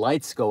when the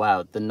lights go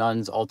out, the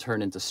nuns all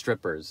turn into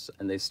strippers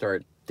and they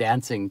start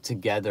dancing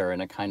together in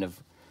a kind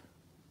of,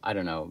 I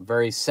don't know,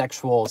 very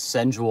sexual,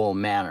 sensual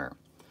manner.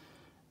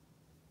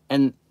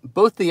 And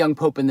both the Young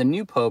Pope and the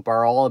New Pope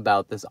are all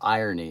about this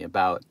irony,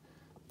 about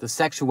the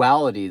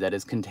sexuality that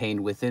is contained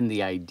within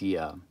the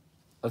idea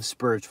of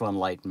spiritual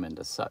enlightenment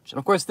as such. And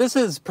of course, this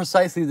is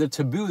precisely the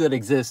taboo that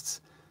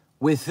exists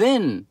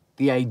within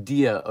the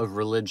idea of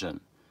religion,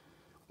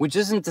 which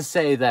isn't to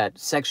say that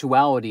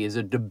sexuality is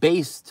a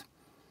debased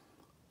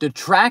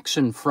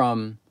detraction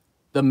from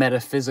the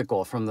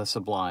metaphysical, from the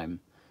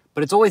sublime,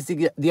 but it's always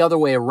the other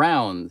way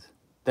around,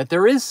 that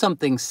there is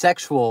something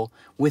sexual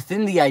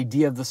within the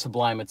idea of the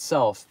sublime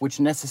itself, which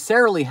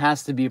necessarily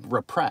has to be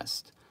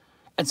repressed.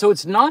 And so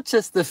it's not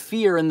just the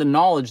fear and the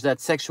knowledge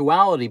that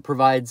sexuality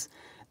provides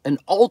an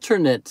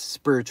alternate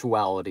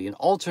spirituality, an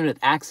alternate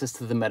access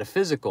to the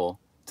metaphysical,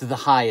 to the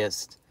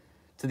highest,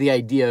 to the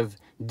idea of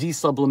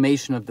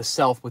desublimation of the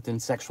self within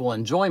sexual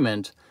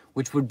enjoyment,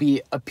 which would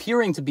be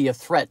appearing to be a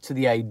threat to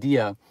the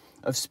idea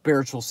of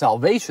spiritual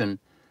salvation.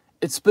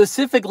 It's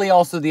specifically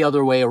also the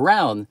other way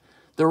around,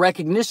 the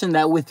recognition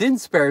that within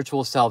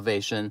spiritual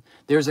salvation,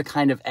 there's a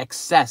kind of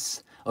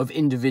excess of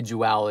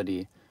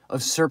individuality,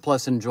 of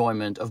surplus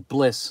enjoyment, of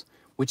bliss,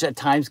 which at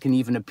times can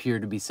even appear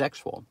to be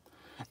sexual.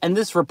 And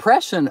this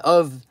repression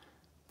of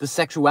the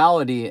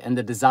sexuality and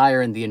the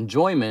desire and the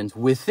enjoyment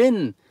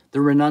within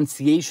the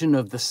renunciation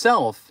of the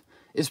self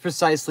is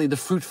precisely the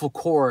fruitful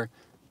core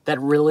that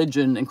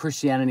religion, and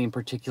Christianity in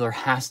particular,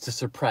 has to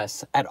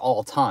suppress at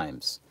all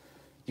times.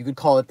 You could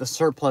call it the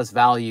surplus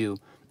value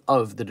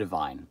of the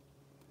divine.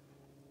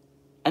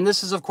 And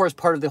this is, of course,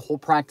 part of the whole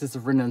practice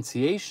of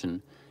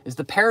renunciation, is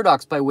the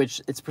paradox by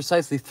which it's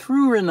precisely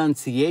through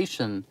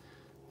renunciation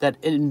that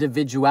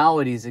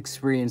individuality is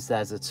experienced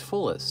as its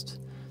fullest.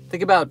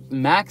 Think about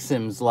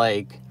maxims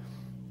like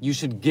you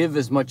should give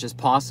as much as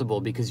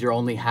possible because you're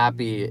only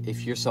happy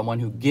if you're someone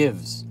who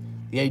gives.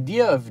 The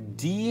idea of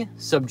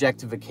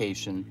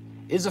de-subjectification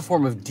is a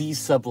form of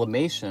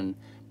desublimation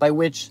by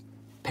which,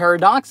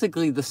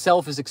 paradoxically, the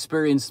self is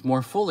experienced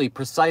more fully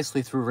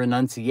precisely through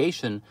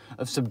renunciation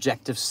of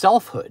subjective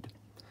selfhood.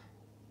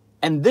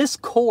 And this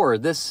core,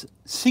 this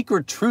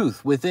secret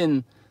truth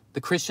within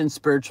the Christian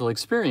spiritual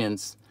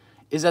experience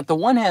is, at the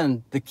one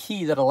hand, the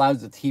key that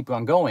allows it to keep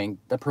on going,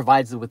 that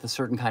provides it with a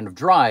certain kind of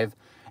drive,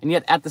 and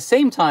yet at the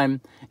same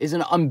time is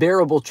an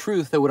unbearable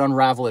truth that would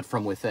unravel it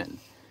from within.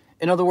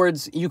 In other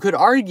words, you could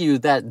argue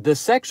that the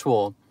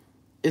sexual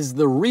is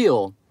the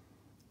real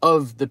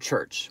of the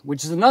church,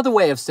 which is another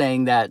way of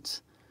saying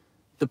that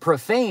the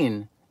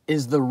profane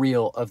is the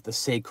real of the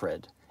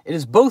sacred. It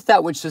is both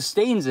that which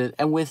sustains it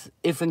and,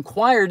 if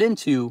inquired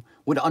into,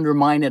 would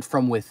undermine it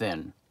from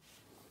within.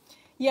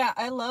 Yeah,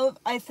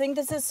 I think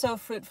this is so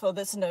fruitful,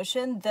 this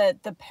notion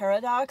that the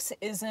paradox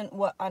isn't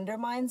what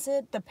undermines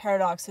it, the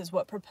paradox is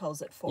what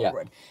propels it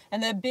forward. Yeah.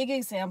 And the big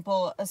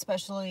example,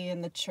 especially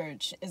in the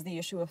church, is the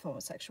issue of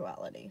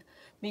homosexuality.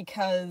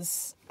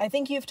 Because I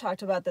think you've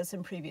talked about this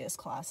in previous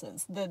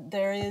classes, that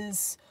there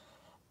is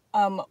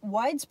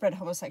widespread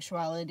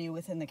homosexuality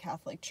within the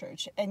Catholic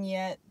Church. And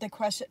yet the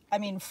question,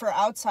 for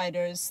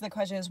outsiders, the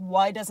question is,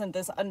 why doesn't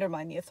this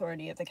undermine the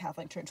authority of the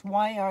Catholic Church?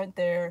 Why aren't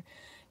there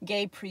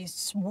gay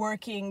priests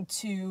working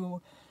to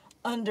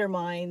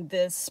undermine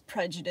this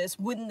prejudice?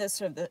 Wouldn't this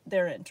serve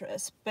their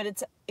interests? But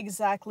it's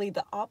exactly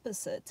the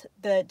opposite,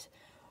 that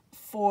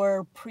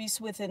for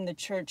priests within the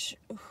church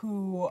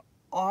who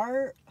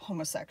are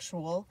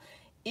homosexual,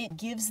 it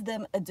gives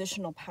them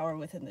additional power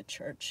within the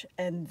church,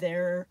 and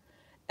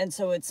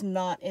so it's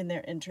not in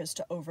their interest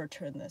to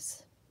overturn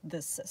this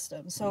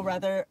system. So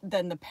rather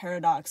than the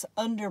paradox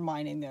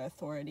undermining their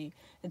authority,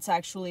 it's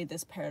actually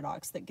this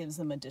paradox that gives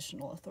them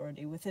additional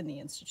authority within the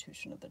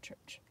institution of the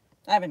church.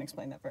 I haven't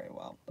explained that very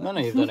well. But.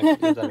 No, you've done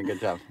a good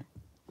job.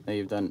 No,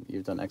 you've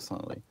done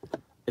excellently.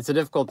 It's a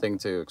difficult thing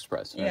to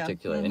express and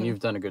articulate, and you've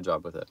done a good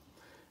job with it.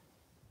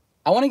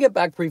 I want to get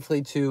back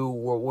briefly to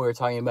what we were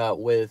talking about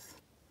with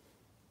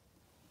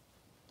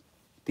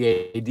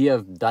the idea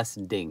of das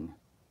Ding,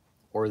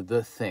 or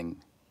the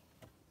thing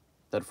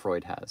that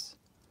Freud has.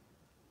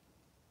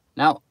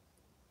 Now,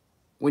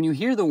 when you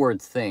hear the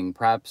word thing,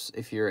 perhaps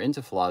if you're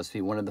into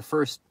philosophy, one of the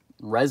first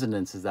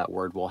resonances that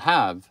word will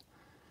have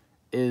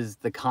is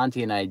the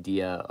Kantian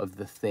idea of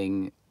the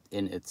thing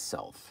in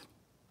itself,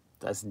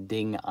 das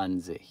Ding an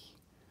sich.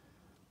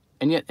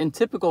 And yet, in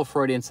typical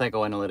Freudian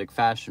psychoanalytic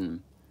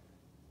fashion,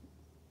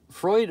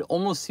 Freud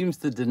almost seems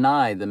to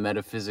deny the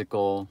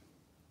metaphysical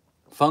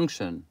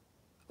function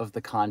of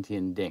the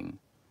Kantian Ding.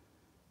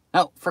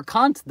 Now, for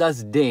Kant,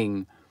 das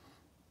Ding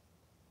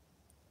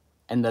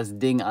and das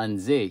Ding an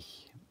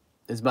sich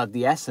is about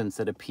the essence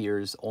that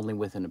appears only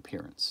with an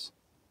appearance.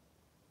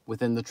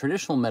 Within the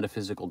traditional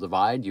metaphysical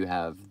divide, you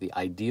have the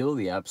ideal,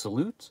 the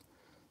absolute,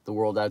 the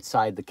world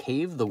outside the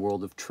cave, the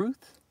world of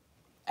truth,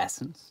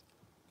 essence,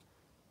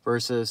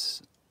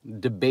 versus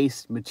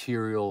debased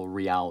material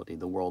reality,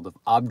 the world of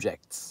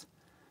objects.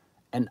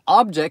 And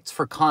objects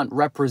for Kant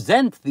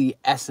represent the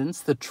essence,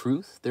 the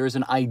truth. There is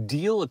an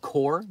ideal, a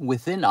core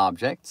within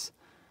objects.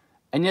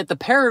 And yet the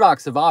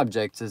paradox of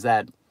objects is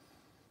that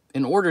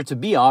in order to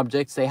be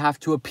objects, they have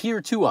to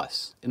appear to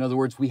us. In other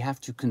words, we have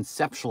to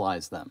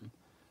conceptualize them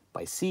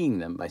by seeing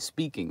them, by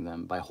speaking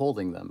them, by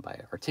holding them,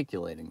 by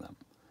articulating them.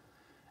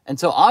 And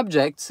so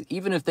objects,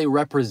 even if they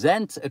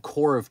represent a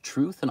core of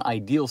truth, an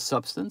ideal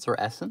substance or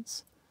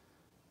essence,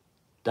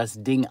 das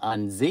Ding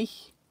an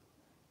sich,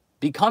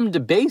 become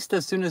debased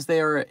as soon as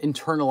they are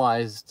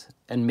internalized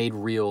and made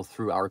real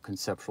through our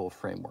conceptual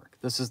framework.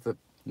 This is the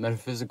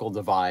metaphysical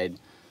divide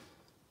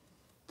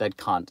that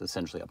Kant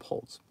essentially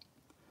upholds.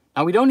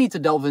 Now, we don't need to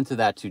delve into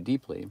that too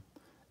deeply,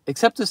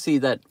 except to see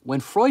that when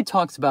Freud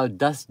talks about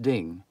das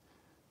Ding,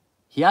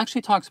 he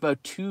actually talks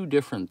about two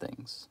different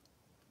things,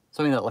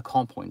 something that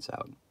Lacan points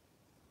out.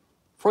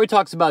 Freud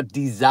talks about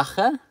die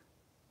Sache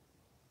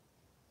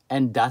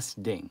and das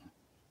Ding.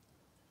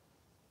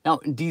 Now,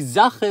 die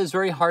Sache is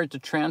very hard to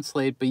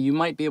translate, but you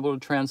might be able to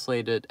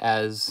translate it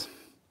as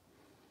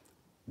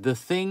the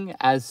thing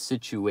as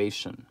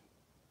situation,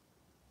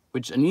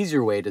 which an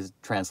easier way to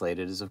translate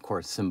it is, of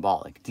course,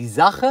 symbolic. Die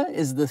Sache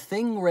is the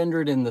thing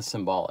rendered in the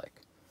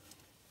symbolic.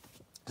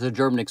 There's a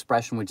German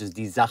expression which is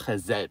die Sache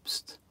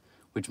selbst,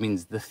 which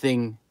means the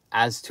thing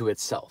as to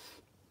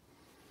itself.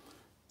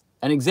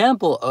 An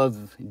example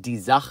of die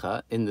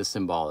Sache in the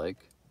symbolic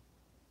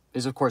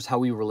is, of course, how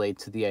we relate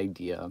to the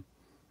idea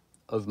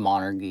of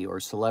monarchy or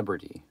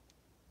celebrity.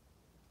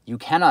 You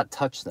cannot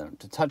touch them.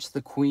 To touch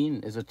the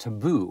queen is a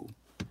taboo.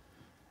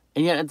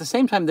 And yet, at the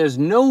same time, there's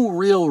no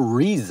real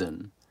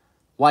reason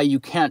why you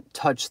can't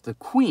touch the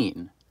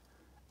queen,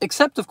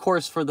 except, of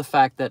course, for the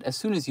fact that as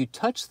soon as you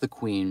touch the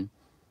queen,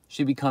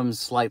 she becomes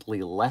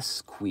slightly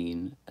less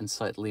queen and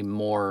slightly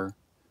more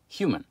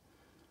human.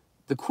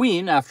 The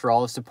queen, after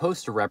all, is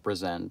supposed to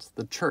represent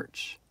the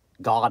church,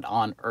 God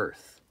on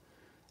earth.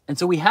 And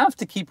so we have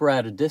to keep her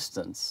at a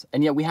distance,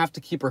 and yet we have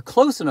to keep her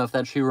close enough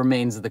that she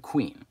remains the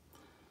queen.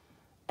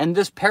 And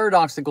this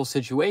paradoxical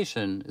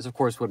situation is, of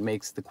course, what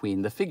makes the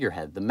queen the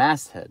figurehead, the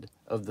masthead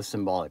of the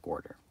symbolic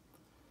order.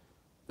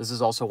 This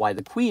is also why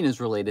the queen is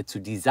related to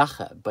die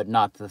Sache, but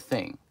not the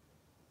thing.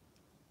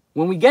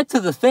 When we get to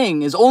the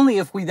thing is only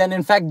if we then,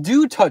 in fact,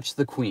 do touch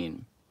the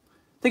queen.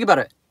 Think about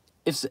it.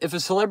 If a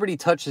celebrity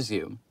touches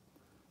you,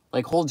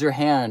 like holds your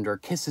hand or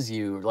kisses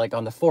you, like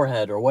on the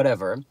forehead or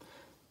whatever,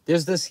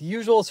 there's this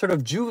usual sort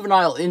of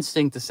juvenile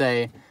instinct to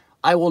say,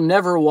 I will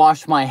never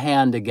wash my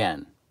hand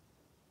again.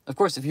 Of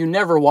course, if you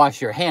never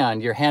wash your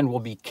hand will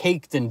be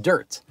caked in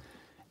dirt.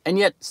 And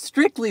yet,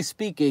 strictly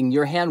speaking,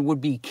 your hand would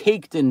be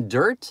caked in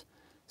dirt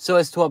so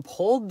as to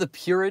uphold the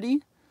purity,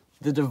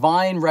 the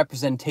divine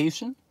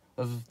representation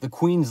of the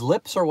queen's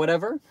lips or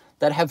whatever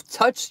that have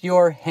touched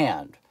your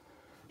hand.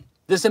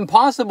 This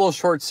impossible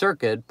short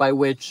circuit by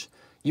which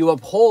you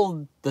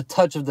uphold the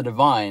touch of the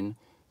divine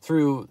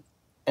through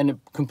a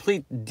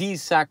complete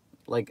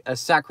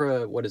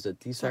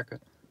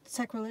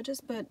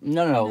sacrilegious, but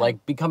no,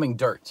 like becoming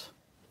dirt.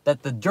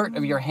 That the dirt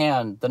of your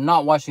hand, the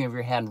not washing of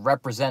your hand,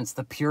 represents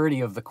the purity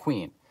of the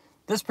queen.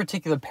 This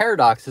particular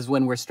paradox is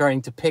when we're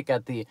starting to pick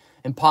at the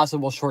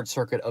impossible short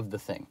circuit of the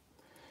thing.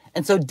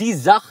 And so die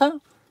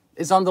Sache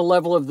is on the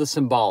level of the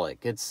symbolic.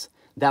 It's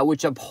that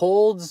which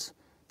upholds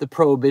the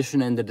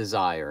prohibition and the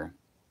desire.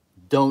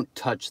 Don't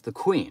touch the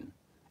queen.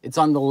 It's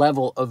on the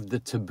level of the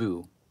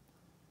taboo.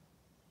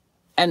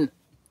 And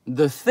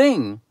the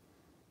thing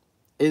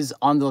is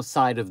on the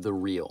side of the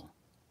real.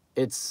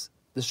 It's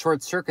the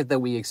short circuit that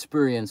we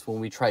experience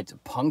when we try to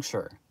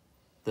puncture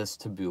this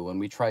taboo, when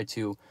we try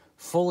to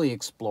fully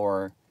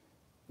explore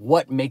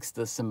what makes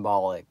the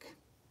symbolic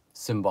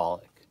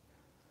symbolic.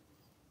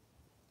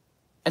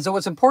 And so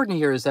what's important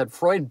here is that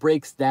Freud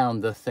breaks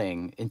down the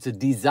thing into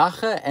die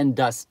Sache and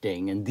das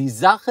Ding. And die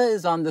Sache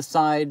is on the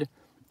side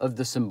of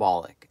the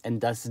symbolic,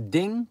 and das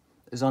Ding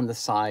is on the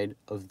side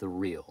of the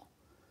real.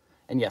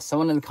 And yes,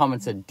 someone in the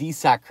comments said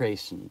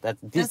desecration.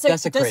 That's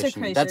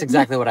desecration. That's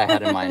exactly what I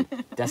had in mind.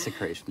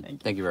 Desecration.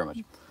 Thank you very much.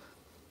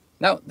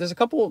 Now, there's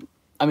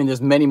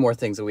there's many more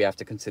things that we have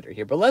to consider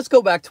here, but let's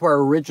go back to our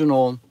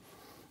original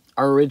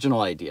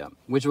idea,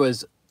 which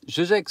was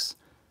Žižek's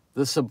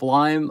the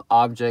sublime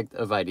object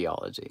of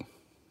ideology.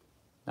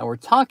 Now we're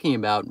talking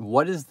about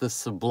what is the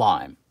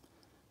sublime.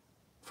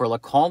 For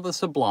Lacan, the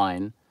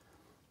sublime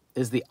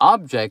is the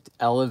object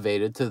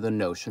elevated to the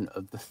notion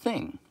of the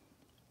thing.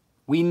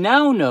 We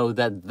now know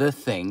that the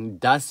thing,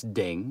 das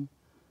Ding,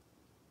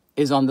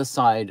 is on the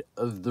side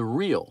of the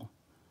real.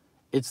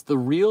 It's the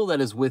real that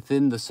is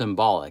within the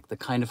symbolic, the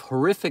kind of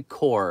horrific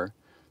core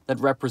that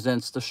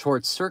represents the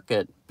short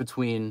circuit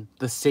between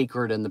the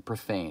sacred and the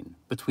profane,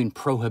 between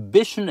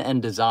prohibition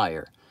and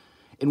desire,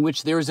 in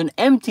which there is an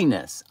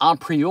emptiness a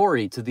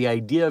priori to the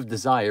idea of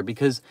desire,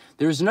 because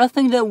there's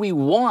nothing that we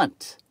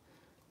want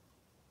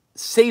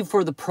save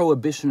for the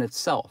prohibition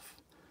itself.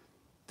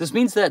 This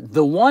means that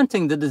the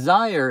wanting, the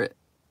desire,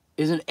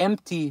 is an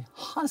empty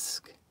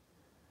husk,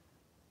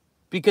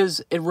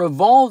 because it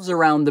revolves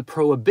around the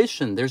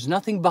prohibition. There's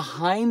nothing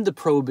behind the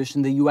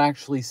prohibition that you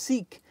actually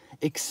seek,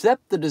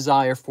 except the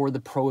desire for the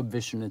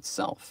prohibition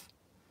itself.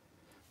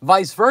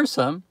 Vice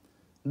versa,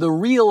 the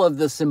real of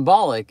the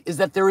symbolic is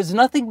that there is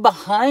nothing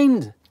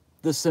behind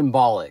the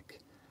symbolic.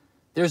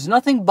 There's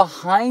nothing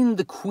behind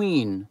the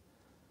queen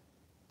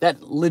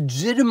that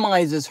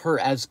legitimizes her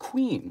as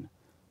queen.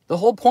 The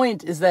whole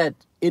point is that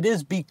it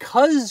is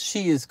because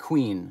she is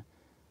queen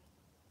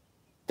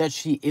that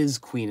she is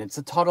queen. It's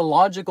a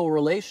tautological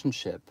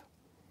relationship.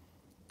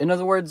 In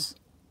other words,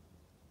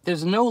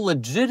 there's no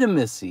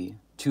legitimacy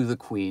to the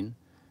queen,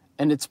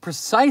 and it's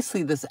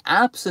precisely this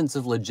absence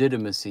of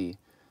legitimacy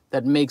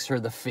that makes her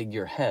the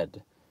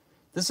figurehead.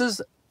 This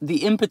is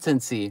the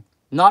impotency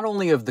not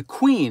only of the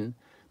queen,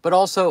 but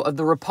also of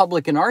the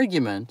Republican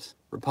argument,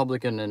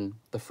 Republican in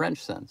the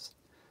French sense,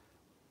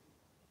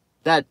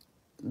 that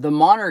the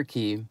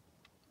monarchy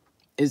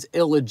is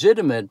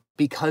illegitimate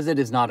because it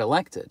is not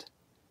elected.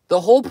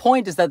 The whole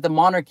point is that the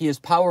monarchy is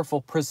powerful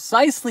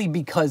precisely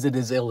because it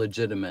is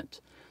illegitimate.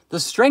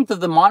 The strength of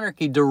the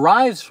monarchy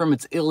derives from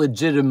its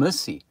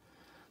illegitimacy.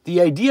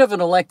 The idea of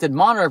an elected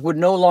monarch would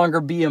no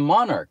longer be a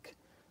monarch.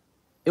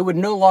 It would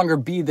no longer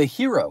be the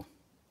hero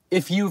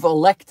if you've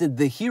elected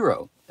the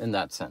hero in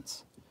that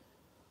sense.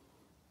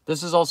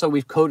 This is also,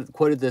 we've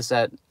quoted this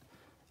ad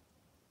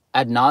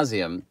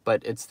nauseum,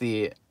 but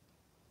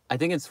I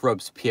think it's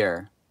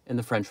Robespierre in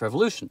the French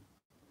Revolution,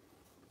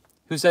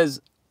 who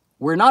says,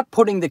 we're not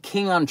putting the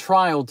king on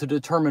trial to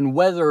determine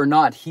whether or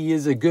not he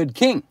is a good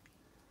king.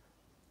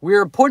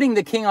 We're putting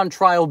the king on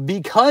trial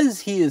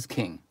because he is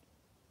king.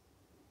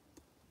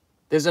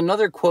 There's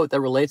another quote that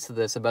relates to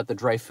this about the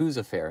Dreyfus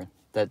affair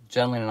that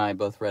Jenlyn and I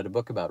both read a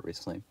book about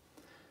recently,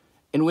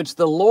 in which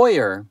the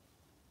lawyer,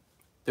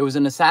 there was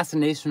an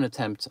assassination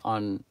attempt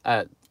on,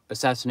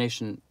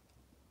 assassination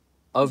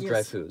of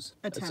Dreyfus.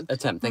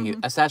 Attempt, thank you.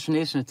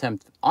 Assassination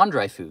attempt on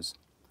Dreyfus.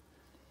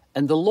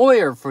 And the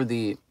lawyer for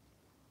the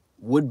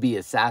would-be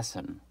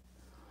assassin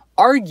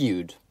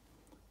argued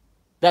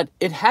that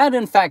it had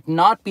in fact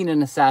not been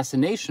an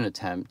assassination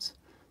attempt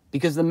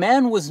because the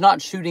man was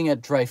not shooting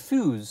at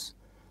Dreyfus,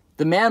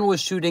 the man was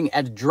shooting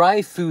at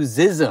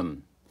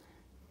Dreyfusism.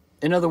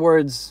 In other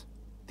words,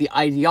 the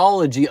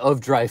ideology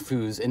of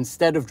Dreyfus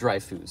instead of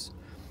Dreyfus.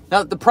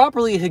 Now, the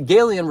properly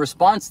Hegelian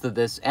response to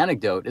this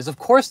anecdote is, of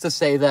course, to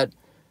say that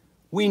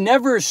we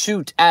never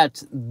shoot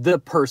at the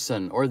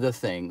person or the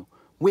thing.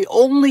 We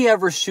only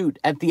ever shoot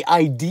at the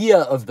idea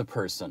of the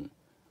person.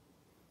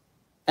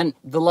 And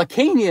the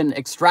Lacanian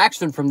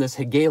extraction from this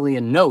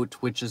Hegelian note,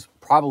 which is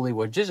probably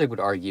what Žižek would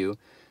argue,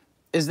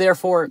 is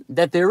therefore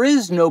that there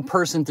is no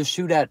person to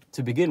shoot at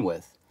to begin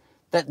with.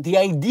 That the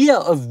idea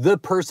of the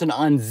person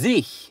an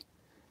sich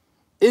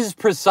is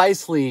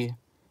precisely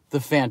the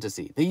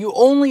fantasy. That you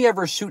only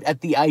ever shoot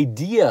at the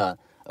idea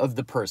of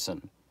the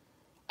person.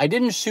 I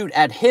didn't shoot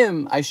at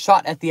him, I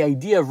shot at the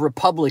idea of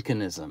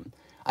republicanism.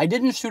 I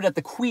didn't shoot at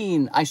the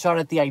queen, I shot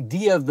at the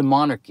idea of the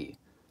monarchy.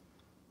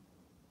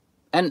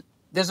 And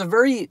there's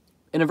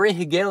in a very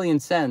Hegelian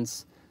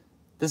sense,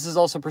 this is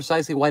also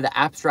precisely why the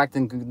abstract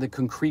and the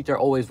concrete are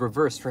always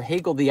reversed. For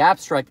Hegel, the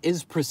abstract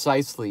is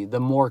precisely the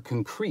more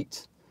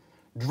concrete.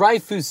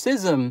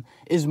 Dreyfusism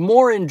is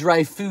more in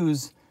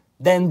Dreyfus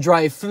than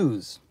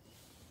Dreyfus.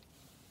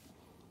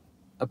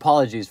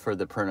 Apologies for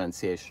the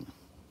pronunciation.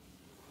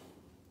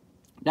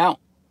 Now,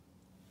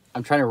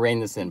 I'm trying to rein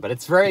this in, but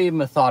it's very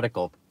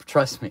methodical,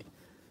 trust me.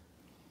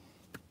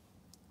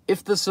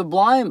 If the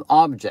sublime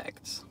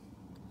object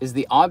is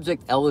the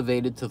object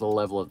elevated to the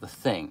level of the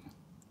thing,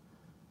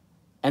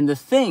 and the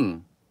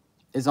thing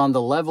is on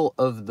the level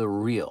of the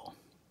real.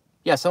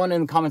 Yeah, someone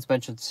in the comments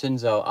mentioned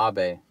Shinzo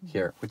Abe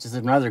here, which is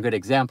another good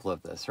example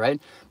of this,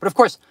 right? But of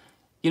course,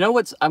 you know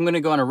what's, I'm going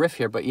to go on a riff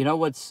here, but you know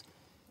what's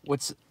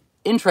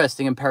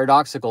interesting and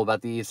paradoxical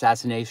about the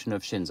assassination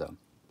of Shinzo?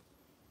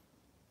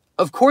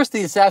 Of course,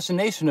 the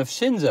assassination of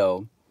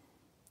Shinzo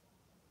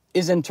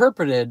is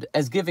interpreted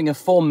as giving a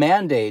full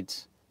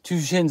mandate to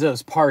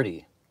Shinzo's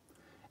party.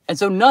 And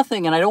so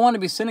nothing, and I don't want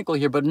to be cynical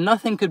here, but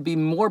nothing could be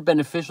more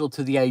beneficial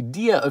to the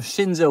idea of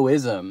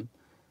Shinzoism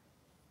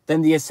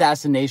than the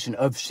assassination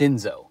of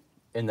Shinzo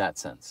in that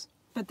sense.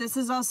 But this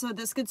is also,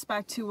 this gets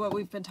back to what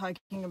we've been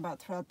talking about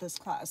throughout this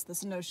class,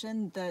 this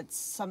notion that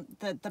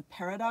that the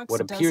paradox What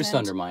appears to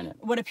undermine it.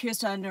 What appears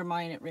to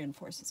undermine it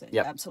reinforces it.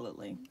 Yep.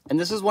 Absolutely. And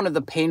this is one of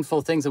the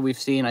painful things that we've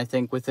seen, I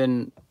think,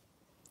 within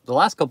the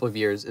last couple of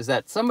years, is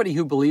that somebody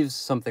who believes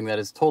something that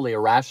is totally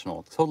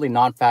irrational, totally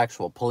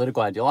non-factual,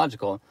 political,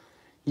 ideological,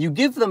 you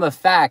give them a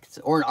fact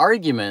or an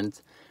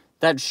argument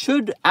that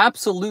should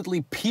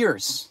absolutely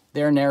pierce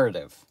their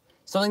narrative.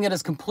 Something that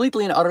is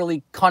completely and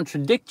utterly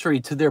contradictory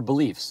to their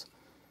beliefs.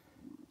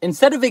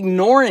 Instead of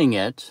ignoring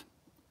it,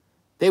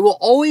 they will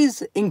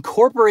always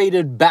incorporate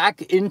it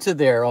back into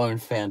their own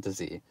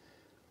fantasy.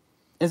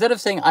 Instead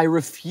of saying, I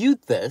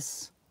refute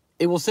this,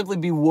 it will simply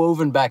be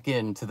woven back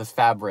into the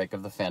fabric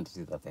of the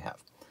fantasy that they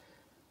have.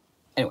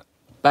 Anyway,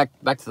 back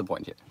to the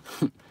point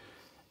here.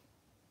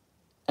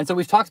 And so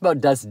we've talked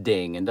about das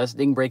Ding, and das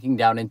Ding breaking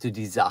down into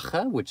die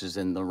Sache, which is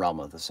in the realm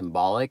of the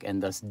symbolic,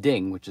 and das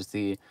Ding, which is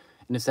the,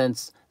 in a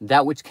sense,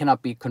 that which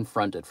cannot be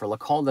confronted. For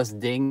Lacan, das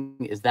Ding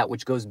is that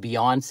which goes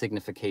beyond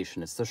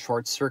signification. It's the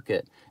short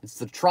circuit. It's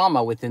the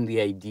trauma within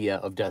the idea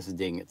of das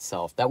Ding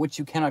itself, that which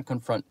you cannot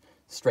confront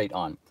straight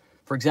on.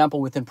 For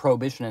example, within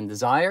prohibition and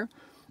desire,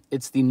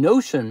 it's the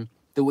notion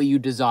that what you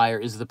desire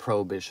is the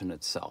prohibition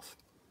itself.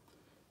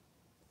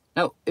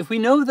 Now, if we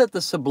know that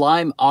the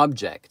sublime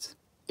object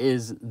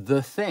is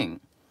the thing,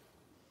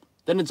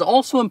 then it's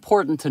also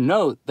important to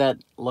note that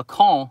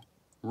Lacan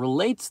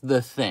relates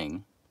the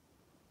thing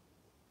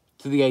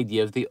to the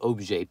idea of the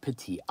objet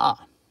petit a.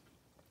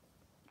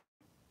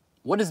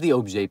 What is the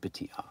objet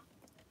petit a?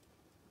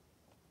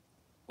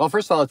 Well,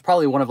 first of all, it's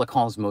probably one of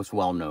Lacan's most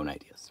well-known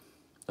ideas.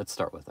 Let's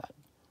start with that.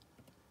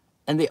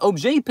 And the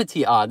objet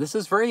petit a, this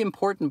is very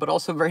important, but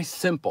also very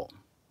simple,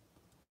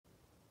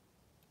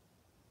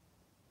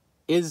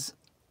 is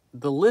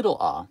the little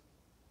a,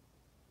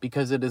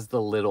 because it is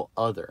the little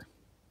other.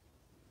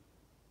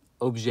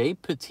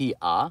 Objet petit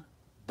a,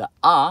 the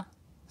a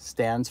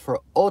stands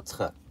for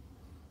autre.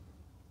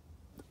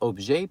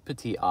 Objet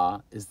petit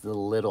a is the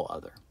little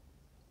other,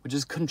 which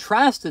is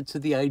contrasted to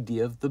the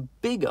idea of the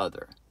big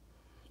other.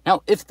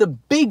 Now, if the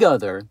big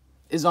other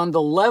is on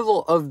the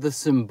level of the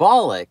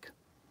symbolic,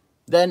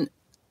 then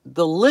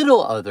the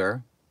little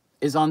other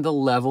is on the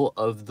level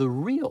of the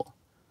real.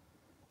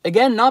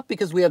 Again, not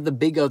because we have the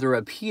big other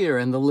up here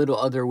and the little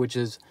other, which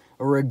is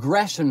a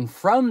regression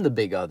from the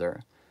big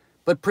other,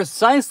 but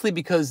precisely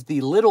because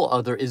the little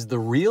other is the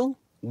real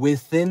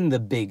within the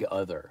big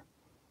other.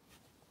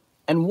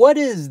 And what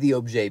is the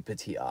objet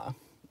petit a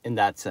in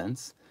that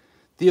sense?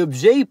 The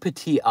objet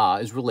petit a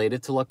is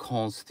related to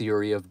Lacan's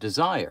theory of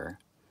desire,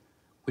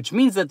 which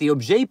means that the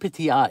objet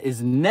petit a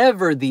is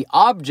never the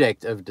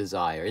object of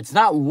desire. It's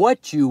not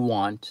what you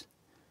want,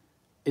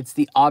 it's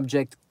the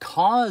object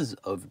cause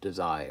of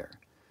desire.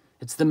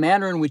 It's the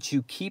manner in which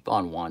you keep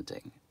on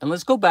wanting. And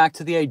let's go back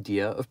to the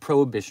idea of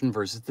prohibition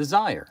versus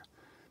desire,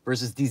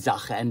 versus die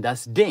Sache and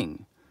das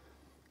Ding.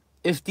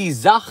 If die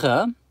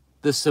Sache,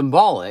 the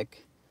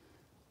symbolic,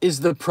 is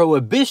the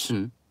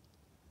prohibition,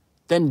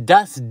 then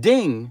das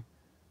Ding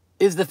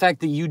is the fact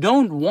that you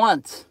don't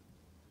want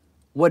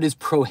what is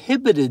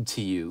prohibited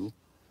to you,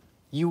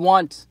 you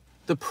want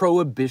the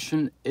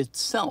prohibition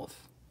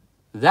itself.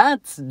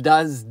 That's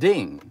das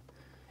Ding.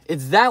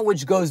 It's that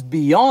which goes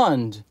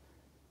beyond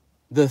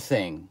the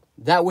thing,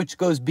 that which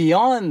goes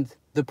beyond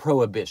the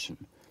prohibition.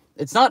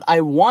 It's not,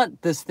 I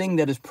want this thing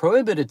that is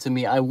prohibited to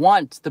me, I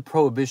want the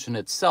prohibition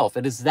itself.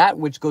 It is that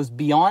which goes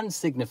beyond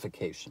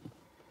signification.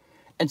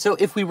 And so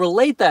if we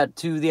relate that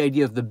to the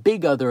idea of the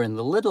big other and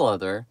the little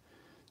other,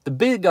 the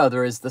big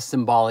other is the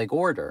symbolic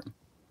order,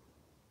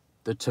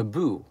 the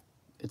taboo,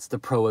 it's the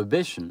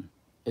prohibition,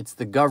 it's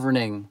the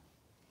governing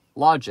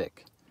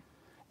logic.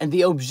 And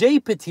the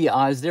objet petit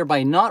a is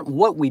thereby not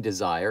what we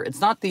desire,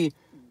 it's not the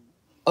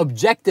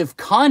objective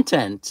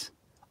content,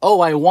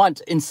 oh, I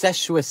want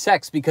incestuous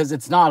sex because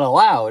it's not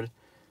allowed.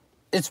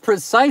 It's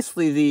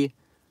precisely the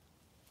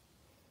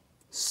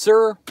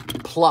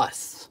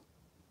surplus,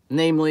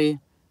 namely,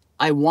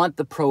 I want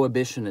the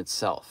prohibition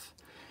itself.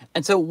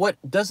 And so what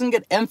doesn't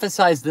get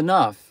emphasized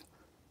enough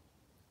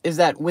is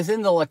that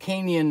within the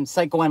Lacanian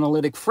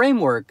psychoanalytic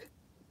framework,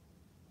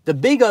 the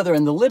big other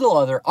and the little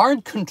other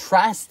aren't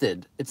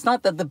contrasted. It's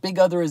not that the big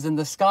other is in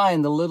the sky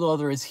and the little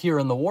other is here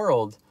in the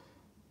world.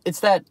 It's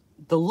that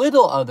the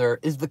little other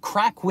is the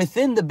crack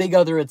within the big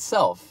other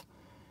itself.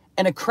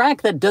 And a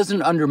crack that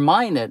doesn't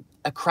undermine it,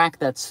 a crack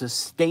that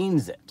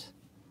sustains it.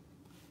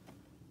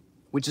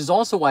 Which is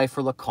also why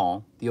for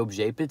Lacan, the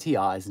objet petit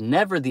a is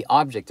never the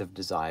object of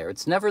desire.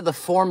 It's never the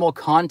formal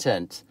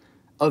content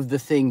of the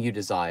thing you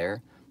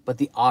desire, but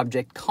the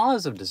object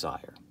cause of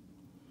desire.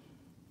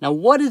 Now,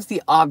 what is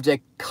the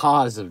object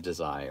cause of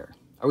desire?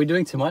 Are we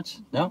doing too much?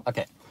 No?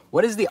 Okay.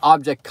 What is the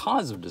object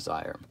cause of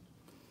desire?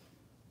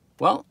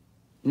 Well,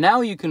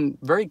 now you can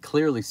very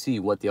clearly see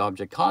what the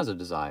object cause of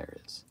desire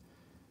is.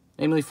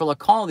 Namely, for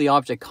Lacan, the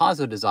object cause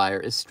of desire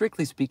is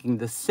strictly speaking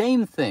the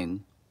same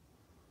thing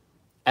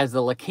as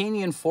the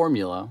Lacanian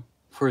formula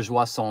for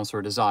jouissance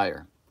or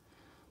desire.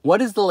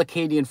 What is the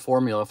Lacanian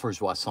formula for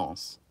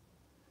jouissance?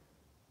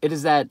 It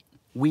is that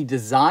we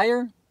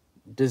desire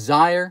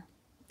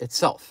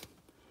itself.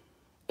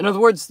 In other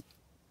words,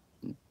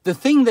 the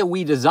thing that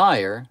we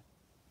desire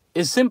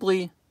is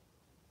simply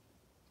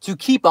to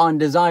keep on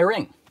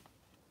desiring.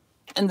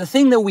 And the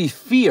thing that we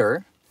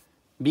fear,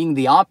 being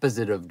the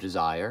opposite of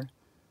desire,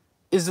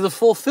 is the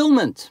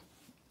fulfillment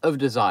of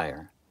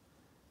desire.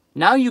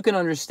 Now you can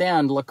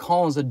understand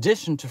Lacan's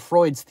addition to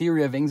Freud's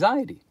theory of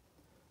anxiety.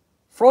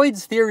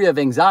 Freud's theory of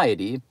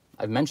anxiety,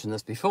 I've mentioned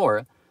this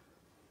before,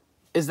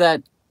 is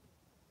that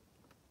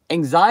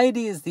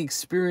anxiety is the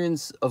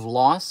experience of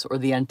loss or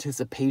the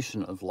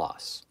anticipation of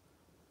loss.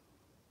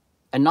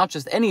 And not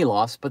just any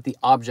loss, but the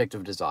object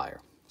of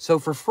desire. So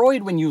for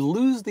Freud, when you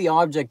lose the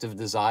object of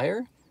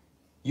desire,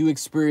 you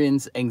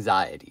experience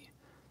anxiety.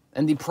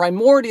 And the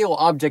primordial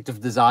object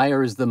of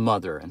desire is the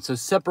mother. And so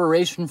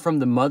separation from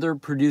the mother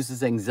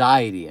produces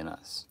anxiety in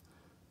us.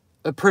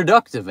 A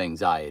productive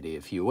anxiety,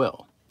 if you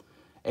will.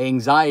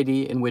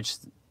 Anxiety in which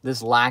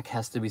this lack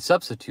has to be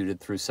substituted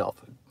through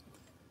selfhood.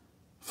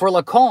 For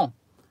Lacan,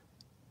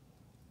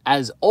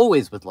 as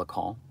always with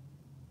Lacan,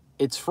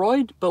 it's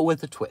Freud, but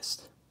with a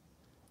twist.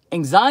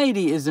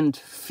 Anxiety isn't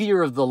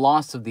fear of the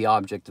loss of the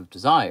object of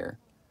desire.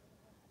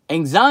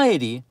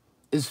 Anxiety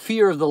is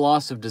fear of the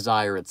loss of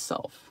desire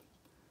itself.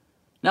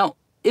 Now,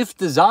 if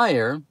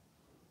desire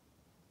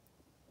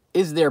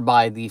is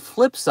thereby the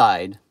flip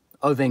side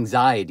of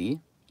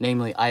anxiety,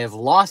 namely, I have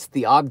lost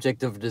the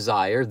object of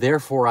desire,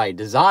 therefore I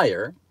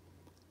desire,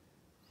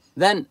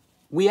 then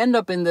we end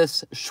up in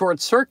this short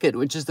circuit,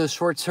 which is the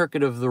short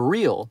circuit of the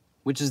real,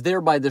 which is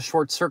thereby the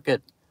short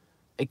circuit,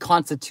 a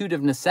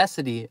constitutive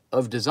necessity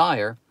of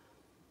desire,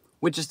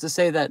 which is to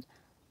say that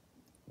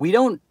we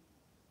don't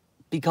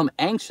become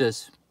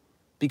anxious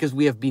because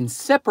we have been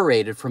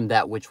separated from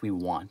that which we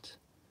want.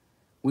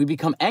 We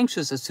become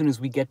anxious as soon as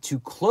we get too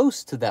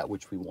close to that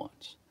which we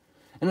want.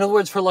 In other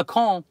words, for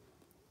Lacan,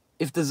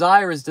 if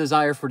desire is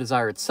desire for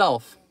desire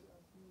itself,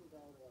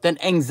 then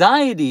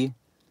anxiety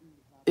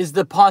is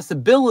the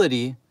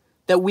possibility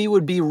that we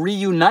would be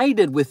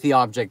reunited with the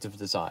object of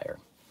desire.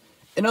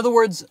 In other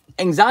words,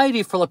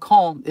 anxiety for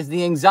Lacan is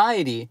the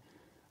anxiety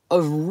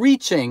of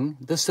reaching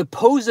the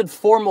supposed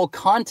formal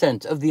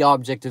content of the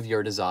object of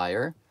your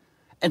desire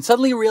and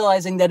suddenly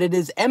realizing that it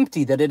is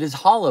empty, that it is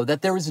hollow,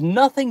 that there is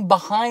nothing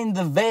behind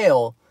the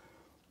veil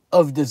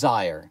of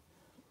desire.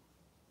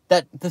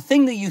 That the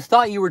thing that you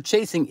thought you were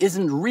chasing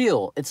isn't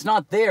real, it's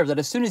not there, that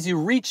as soon as you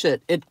reach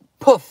it, it,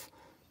 poof,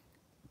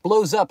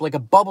 blows up like a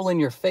bubble in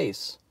your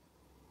face.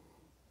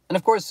 And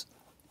of course,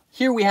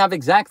 here we have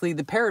exactly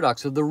the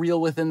paradox of the real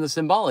within the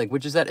symbolic,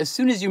 which is that as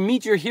soon as you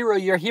meet your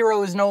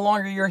hero is no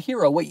longer your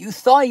hero. What you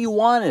thought you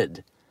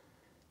wanted,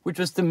 which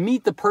was to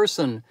meet the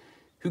person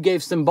who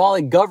gave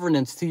symbolic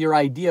governance to your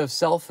idea of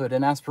selfhood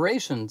and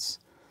aspirations,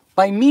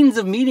 by means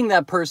of meeting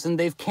that person,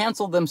 they've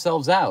canceled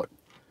themselves out.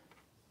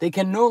 They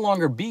can no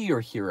longer be your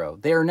hero.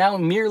 They are now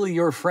merely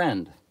your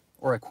friend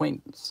or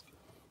acquaintance.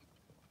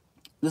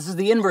 This is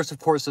the inverse, of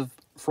course, of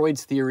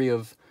Freud's theory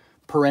of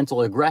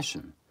parental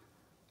aggression.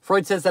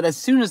 Freud says that as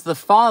soon as the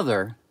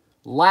father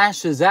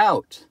lashes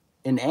out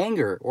in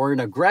anger or in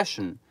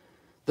aggression,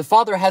 the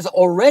Father has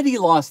already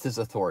lost his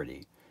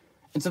authority.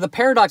 And so the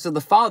paradox of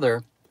the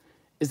Father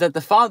is that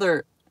the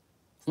Father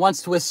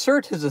wants to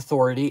assert his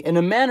authority in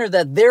a manner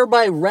that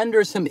thereby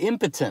renders him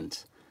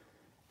impotent.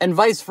 And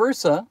vice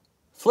versa,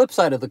 flip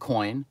side of the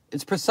coin,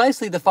 it's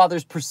precisely the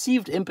Father's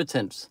perceived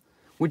impotence,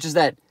 which is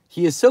that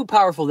he is so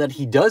powerful that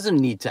he doesn't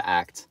need to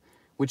act,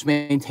 which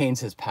maintains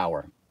his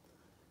power.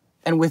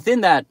 And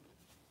within that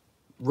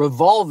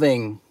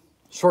revolving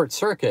short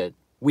circuit,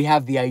 we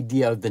have the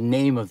idea of the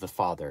name of the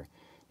Father.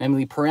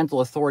 Namely,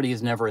 parental authority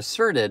is never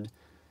asserted.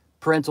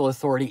 Parental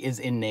authority is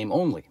in name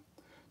only.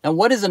 Now,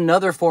 what is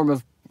another form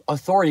of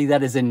authority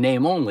that is in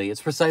name only?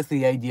 It's precisely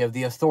the idea of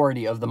the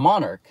authority of the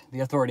monarch, the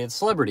authority of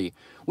celebrity,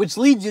 which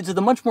leads you to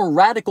the much more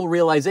radical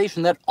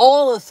realization that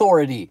all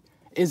authority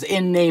is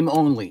in name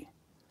only,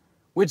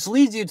 which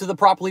leads you to the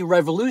properly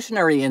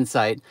revolutionary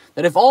insight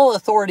that if all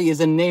authority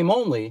is in name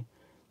only,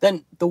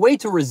 then the way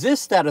to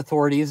resist that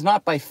authority is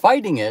not by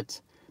fighting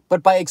it,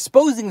 but by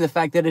exposing the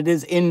fact that it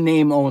is in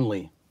name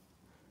only.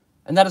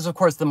 And that is, of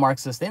course, the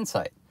Marxist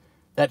insight.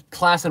 That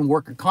class and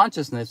worker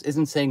consciousness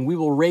isn't saying we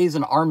will raise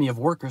an army of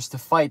workers to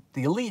fight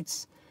the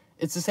elites.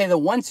 It's to say that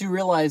once you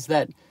realize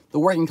that the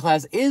working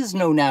class is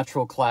no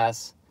natural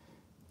class,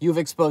 you've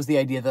exposed the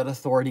idea that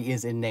authority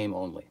is in name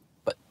only.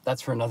 But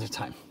that's for another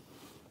time.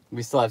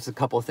 We still have a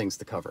couple of things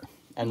to cover.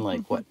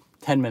 And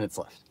 10 minutes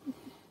left.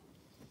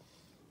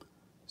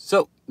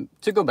 So,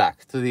 to go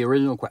back to the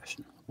original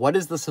question, what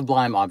is the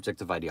sublime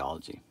object of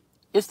ideology?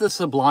 If the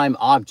sublime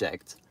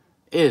object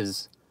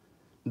is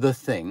the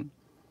thing,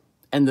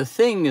 and the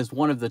thing is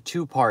one of the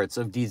two parts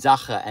of die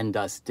Sache and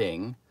das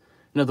Ding,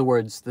 in other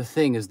words, the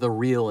thing is the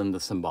real and the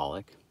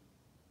symbolic,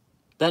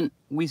 then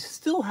we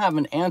still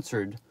haven't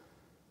answered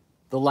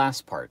the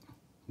last part,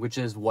 which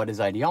is what is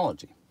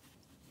ideology?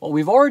 Well,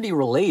 we've already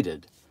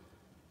related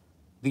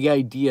the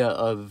idea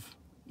of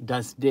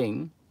das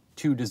Ding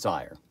to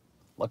desire.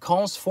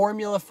 Lacan's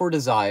formula for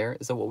desire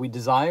is that what we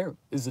desire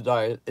is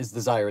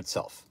desire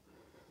itself.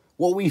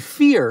 What we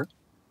fear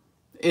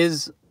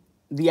is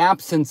the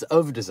absence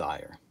of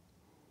desire.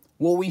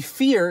 What we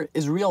fear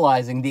is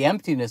realizing the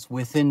emptiness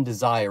within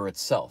desire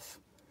itself.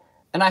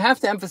 And I have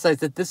to emphasize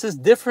that this is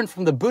different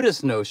from the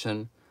Buddhist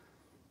notion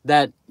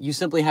that you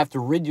simply have to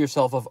rid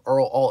yourself of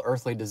all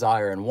earthly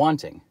desire and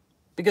wanting.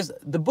 Because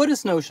the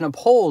Buddhist notion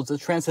upholds a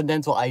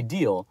transcendental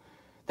ideal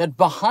that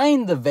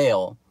behind the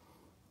veil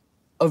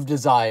of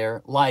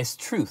desire lies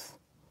truth.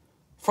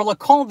 For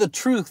Lacan, the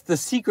truth, the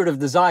secret of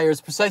desire,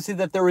 is precisely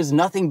that there is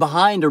nothing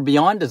behind or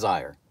beyond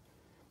desire.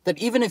 That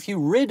even if you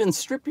rid and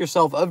strip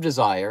yourself of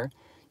desire,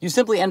 you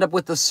simply end up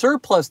with the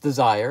surplus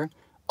desire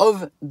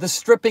of the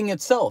stripping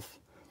itself.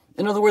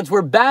 In other words,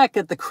 we're back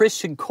at the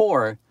Christian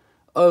core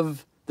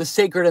of the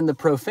sacred and the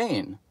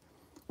profane,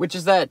 which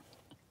is that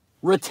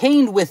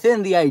retained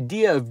within the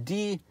idea of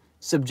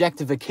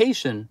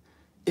de-subjectification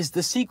is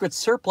the secret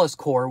surplus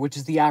core, which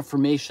is the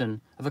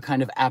affirmation of a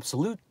kind of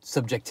absolute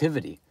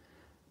subjectivity.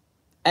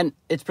 And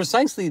it's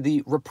precisely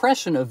the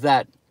repression of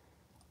that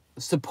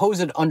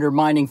supposed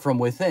undermining from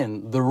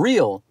within, the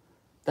real,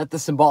 that the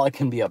symbolic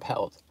can be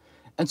upheld.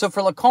 And so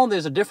for Lacan,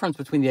 there's a difference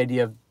between the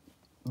idea of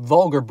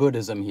vulgar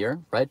Buddhism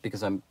here, right?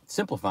 Because I'm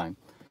simplifying.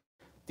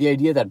 The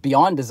idea that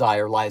beyond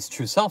desire lies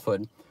true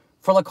selfhood.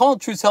 For Lacan,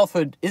 true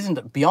selfhood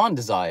isn't beyond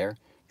desire.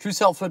 True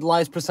selfhood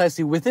lies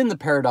precisely within the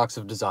paradox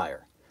of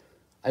desire.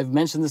 I've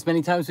mentioned this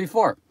many times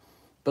before,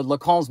 but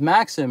Lacan's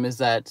maxim is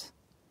that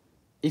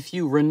if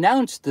you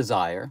renounce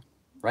desire,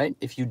 right?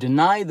 If you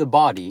deny the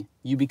body,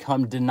 you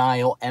become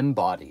denial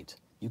embodied.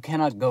 You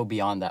cannot go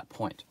beyond that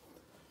point.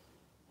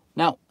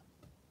 Now,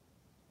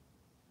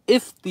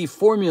 if the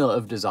formula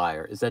of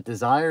desire is that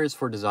desire is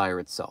for desire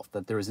itself,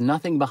 that there is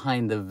nothing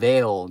behind the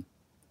veil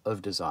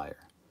of desire,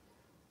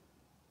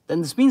 then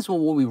this means what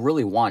we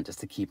really want is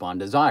to keep on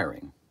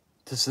desiring,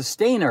 to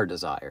sustain our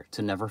desire,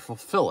 to never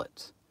fulfill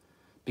it.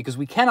 Because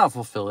we cannot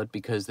fulfill it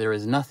because there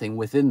is nothing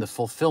within the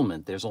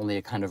fulfillment. There's only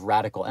a kind of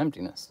radical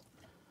emptiness.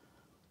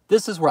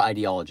 This is where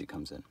ideology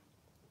comes in.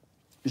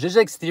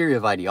 Žižek's theory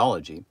of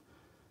ideology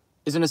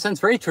is in a sense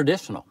very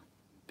traditional.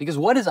 Because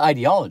what is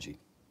ideology?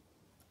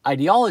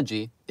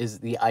 Ideology is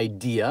the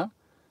idea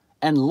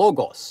and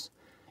logos.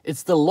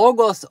 It's the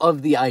logos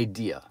of the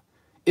idea.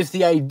 If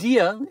the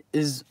idea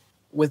is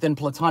within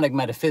Platonic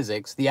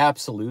metaphysics, the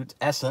absolute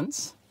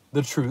essence,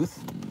 the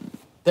truth,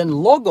 then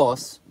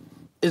logos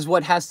is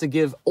what has to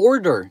give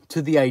order to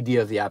the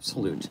idea of the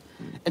absolute.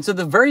 And so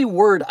the very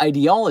word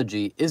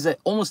ideology is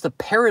almost a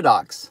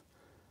paradox.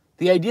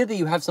 The idea that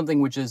you have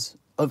something which is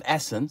of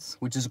essence,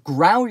 which is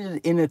grounded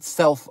in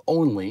itself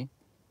only,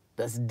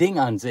 das Ding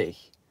an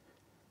sich,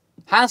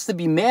 has to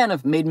be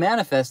made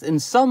manifest in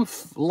some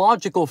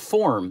logical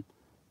form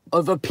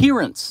of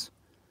appearance,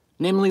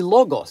 namely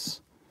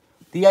logos.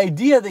 The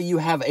idea that you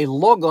have a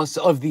logos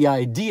of the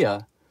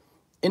idea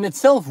in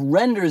itself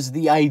renders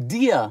the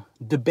idea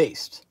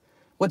debased.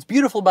 What's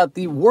beautiful about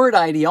the word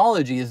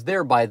ideology is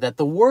thereby that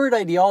the word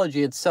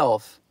ideology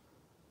itself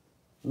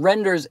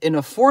renders in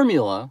a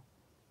formula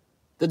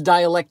the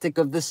dialectic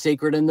of the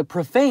sacred and the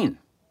profane.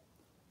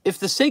 If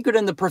the sacred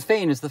and the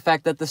profane is the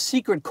fact that the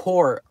secret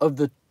core of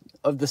the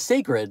of the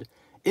sacred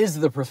is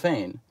the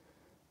profane,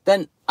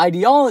 then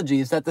ideology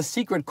is that the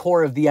secret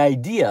core of the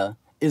idea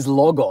is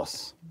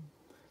logos.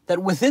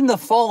 That within the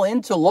fall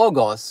into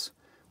logos,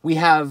 we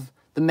have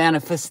the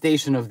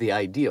manifestation of the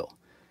ideal.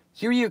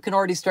 Here you can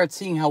already start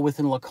seeing how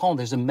within Lacan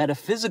there's a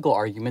metaphysical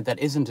argument that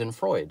isn't in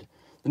Freud.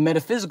 The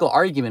metaphysical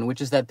argument,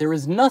 which is that there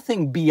is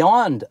nothing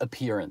beyond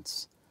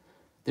appearance.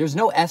 There's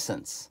no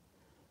essence.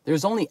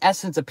 There's only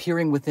essence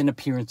appearing within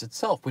appearance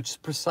itself, which is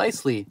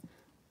precisely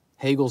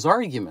Hegel's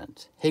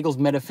argument, Hegel's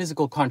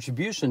metaphysical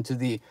contribution to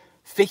the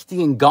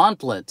Fichtean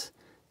gauntlet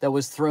that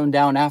was thrown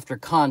down after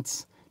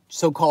Kant's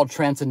so-called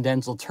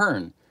transcendental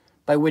turn,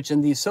 by which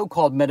in the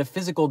so-called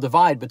metaphysical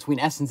divide between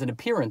essence and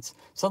appearance,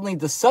 suddenly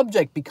the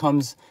subject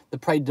becomes the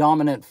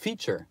predominant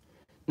feature,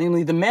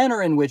 namely the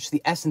manner in which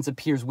the essence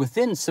appears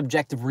within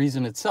subjective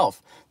reason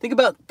itself. Think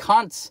about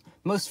Kant's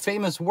most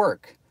famous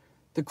work,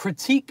 The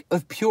Critique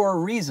of Pure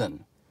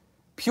Reason.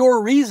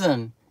 Pure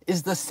reason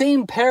is the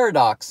same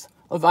paradox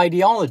of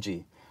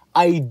ideology,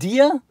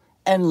 idea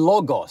and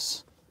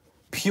logos.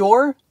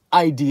 Pure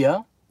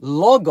idea,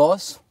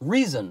 logos,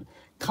 reason.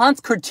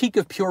 Kant's critique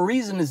of pure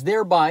reason is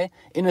thereby,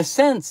 in a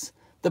sense,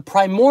 the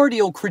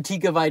primordial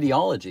critique of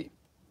ideology.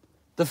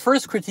 The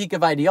first critique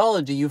of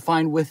ideology you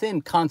find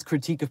within Kant's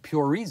critique of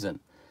pure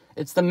reason.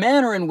 It's the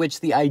manner in which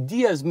the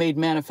idea is made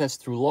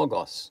manifest through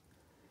logos.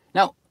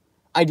 Now,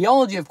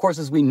 ideology, of course,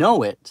 as we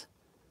know it,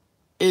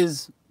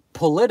 is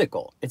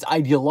political. It's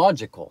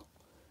ideological.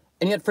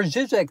 And yet for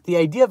Žižek, the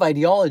idea of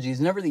ideology is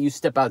never that you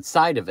step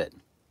outside of it.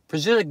 For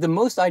Žižek, the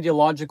most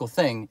ideological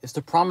thing is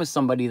to promise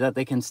somebody that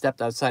they can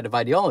step outside of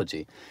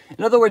ideology.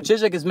 In other words,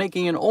 Žižek is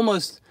making an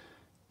almost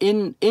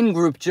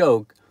in-group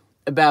joke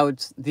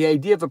about the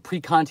idea of a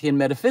pre-Kantian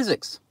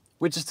metaphysics,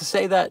 which is to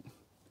say that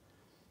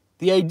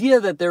the idea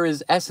that there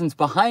is essence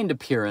behind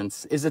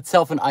appearance is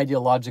itself an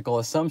ideological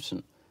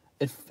assumption.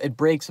 It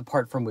breaks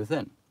apart from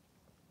within.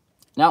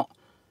 Now,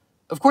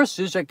 of course,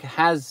 Žižek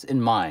has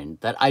in mind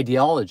that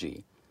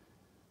ideology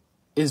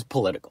is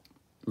political,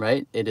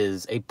 right? It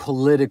is a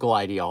political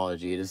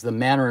ideology. It is the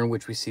manner in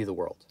which we see the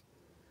world.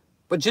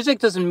 But Žižek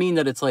doesn't mean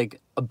that it's like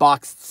a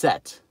boxed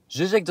set.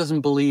 Žižek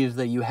doesn't believe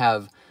that you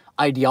have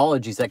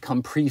ideologies that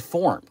come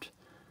pre-formed.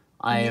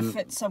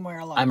 Fit somewhere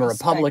along I'm a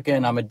Republican,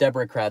 spectrum. I'm a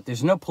Democrat.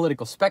 There's no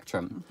political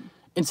spectrum.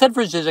 Instead,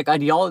 for Žižek,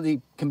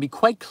 ideology can be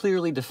quite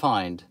clearly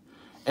defined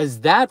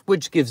as that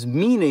which gives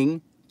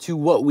meaning to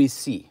what we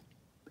see.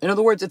 In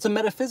other words, it's a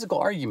metaphysical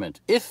argument.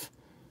 If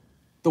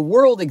the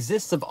world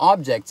exists of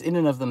objects in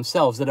and of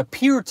themselves that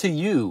appear to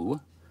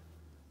you,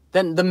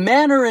 then the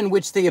manner in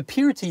which they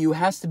appear to you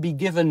has to be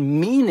given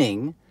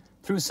meaning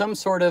through some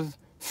sort of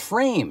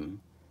frame,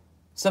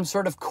 some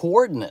sort of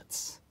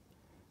coordinates.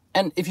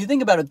 And if you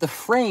think about it, the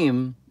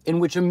frame in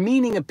which a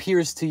meaning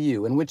appears to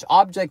you, in which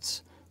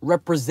objects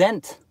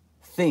represent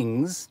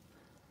things,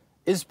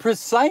 is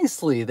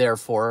precisely,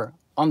 therefore,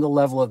 on the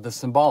level of the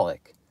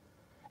symbolic.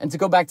 And to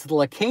go back to the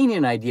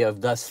Lacanian idea of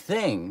das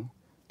Thing,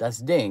 das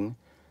Ding,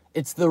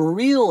 it's the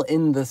real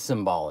in the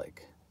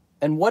symbolic.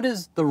 And what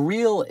is the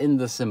real in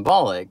the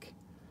symbolic?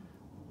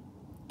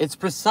 It's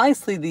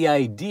precisely the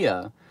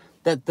idea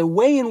that the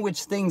way in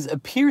which things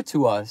appear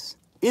to us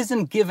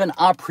isn't given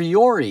a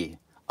priori,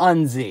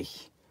 an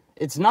sich.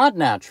 It's not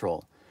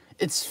natural.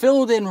 It's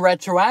filled in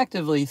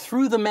retroactively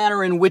through the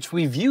manner in which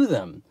we view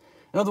them.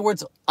 In other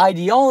words,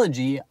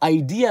 ideology,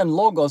 idea and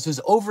logos is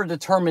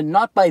overdetermined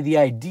not by the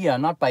idea,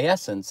 not by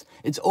essence.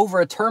 It's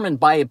overdetermined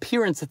by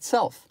appearance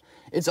itself.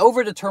 It's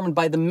overdetermined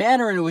by the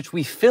manner in which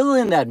we fill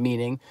in that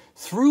meaning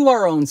through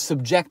our own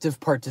subjective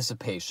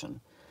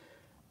participation.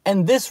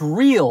 And this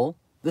real,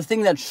 the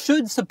thing that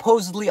should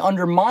supposedly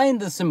undermine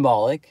the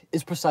symbolic,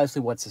 is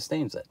precisely what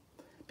sustains it.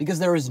 Because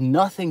there is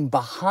nothing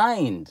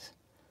behind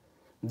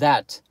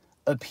that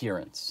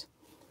appearance.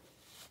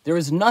 There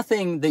is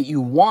nothing that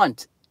you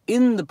want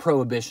in the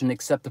prohibition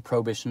except the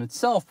prohibition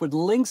itself, which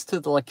links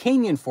to the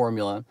Lacanian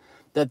formula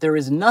that there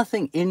is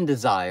nothing in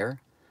desire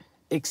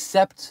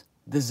except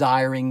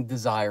desiring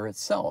desire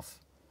itself.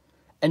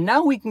 And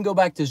now we can go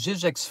back to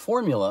Žižek's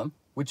formula,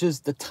 which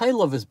is the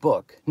title of his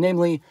book,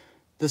 namely,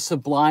 The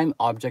Sublime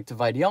Object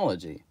of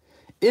Ideology.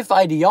 If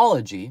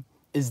ideology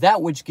is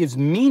that which gives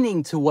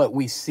meaning to what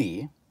we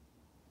see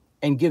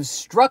and gives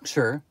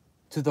structure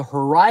to the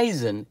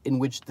horizon in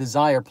which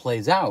desire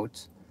plays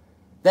out,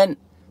 then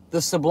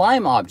the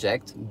sublime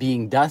object,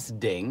 being das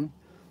Ding,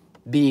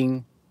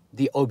 being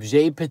the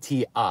objet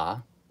petit a,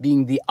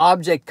 being the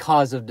object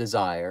cause of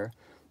desire,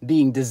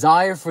 being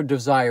desire for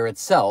desire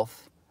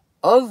itself,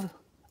 of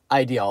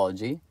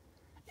ideology,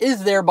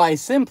 is thereby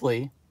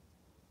simply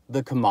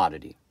the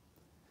commodity.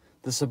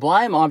 The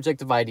sublime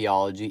object of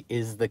ideology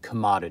is the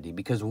commodity,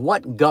 because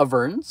what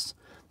governs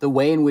the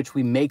way in which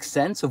we make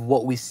sense of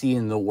what we see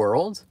in the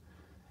world?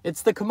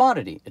 It's the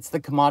commodity. It's the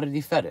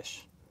commodity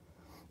fetish.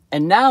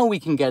 And now we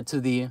can get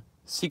to the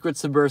secret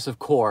subversive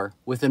core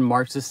within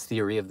Marxist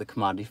theory of the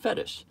commodity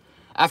fetish.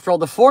 After all,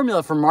 the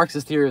formula for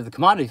Marxist theory of the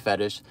commodity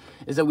fetish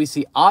is that we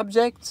see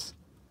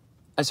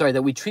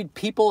that we treat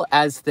people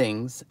as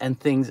things and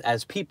things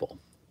as people.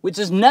 which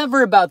is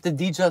never about the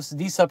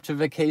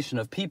desubjectification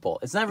of people.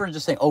 It's never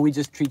just saying, oh, we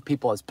just treat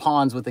people as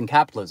pawns within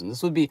capitalism.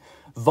 This would be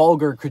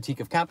vulgar critique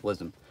of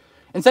capitalism.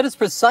 Instead, it's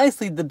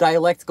precisely the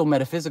dialectical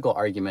metaphysical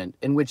argument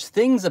in which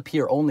things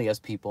appear only as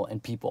people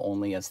and people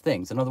only as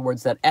things. In other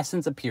words, that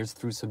essence appears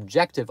through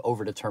subjective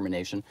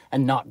overdetermination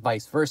and not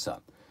vice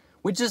versa.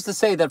 Which is to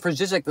say that for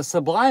Žižek, the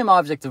sublime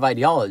object of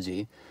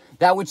ideology,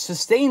 that which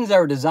sustains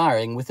our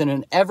desiring within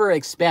an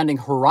ever-expanding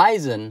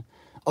horizon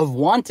of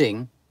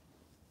wanting,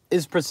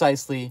 is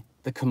precisely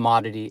the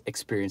commodity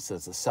experienced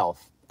as the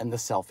self, and the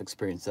self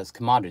experienced as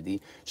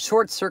commodity,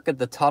 short-circuit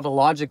the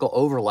tautological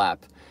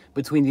overlap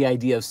between the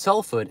idea of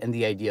selfhood and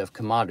the idea of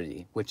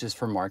commodity, which is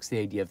for Marx the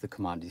idea of the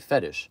commodity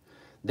fetish.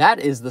 That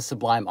is the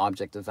sublime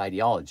object of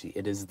ideology.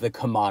 It is the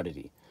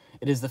commodity.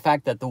 It is the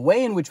fact that the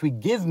way in which we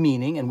give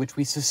meaning, in which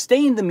we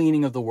sustain the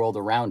meaning of the world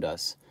around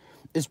us,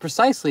 is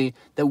precisely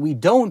that we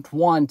don't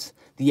want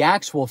the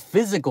actual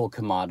physical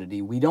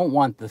commodity, we don't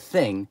want the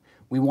thing,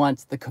 we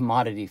want the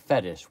commodity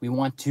fetish. We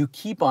want to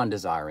keep on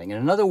desiring. And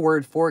another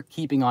word for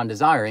keeping on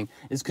desiring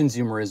is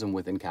consumerism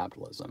within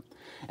capitalism.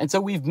 And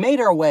so we've made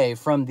our way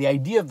from the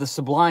idea of the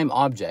sublime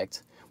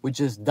object, which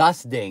is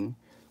das Ding,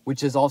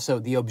 which is also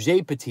the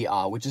objet petit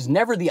a, which is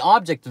never the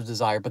object of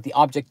desire, but the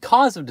object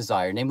cause of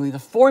desire, namely the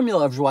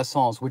formula of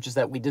jouissance, which is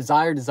that we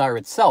desire desire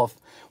itself,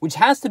 which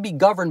has to be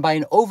governed by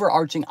an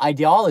overarching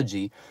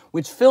ideology,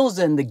 which fills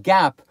in the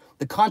gap,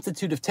 the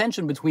constitutive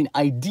tension between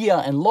idea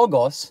and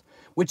logos,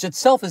 which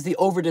itself is the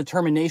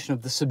overdetermination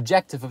of the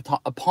subjective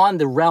upon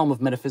the realm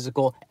of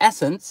metaphysical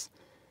essence,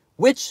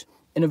 which,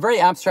 in a very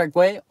abstract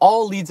way,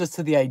 all leads us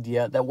to the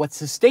idea that what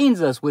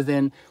sustains us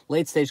within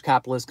late-stage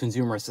capitalist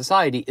consumerist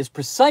society is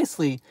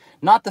precisely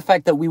not the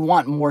fact that we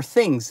want more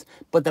things,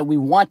 but that we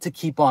want to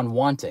keep on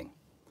wanting.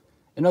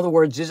 In other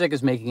words, Žižek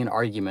is making an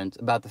argument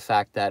about the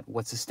fact that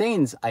what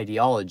sustains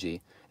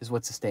ideology is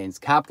what sustains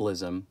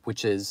capitalism,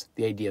 which is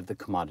the idea of the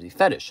commodity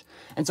fetish.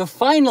 And so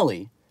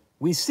finally,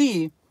 we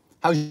see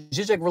how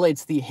Žižek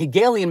relates the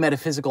Hegelian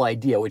metaphysical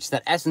idea, which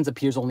that essence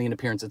appears only in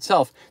appearance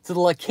itself, to the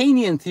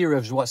Lacanian theory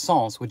of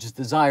jouissance, which is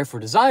desire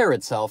for desire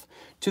itself,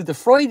 to the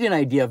Freudian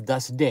idea of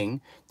das Ding,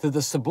 to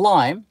the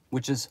sublime,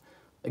 which is,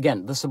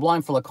 again, the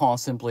sublime for Lacan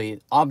simply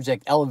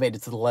object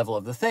elevated to the level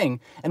of the thing.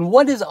 And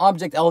what is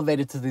object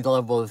elevated to the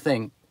level of the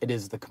thing? It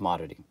is the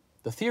commodity.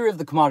 The theory of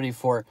the commodity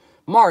for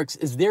Marx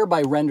is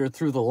thereby rendered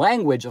through the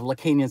language of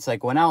Lacanian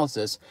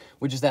psychoanalysis,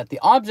 which is that the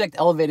object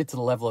elevated to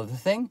the level of the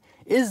thing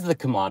is the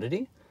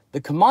commodity. The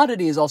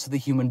commodity is also the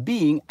human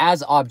being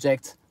as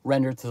object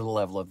rendered to the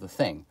level of the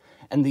thing.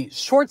 And the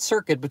short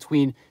circuit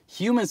between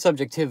human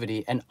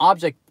subjectivity and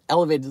object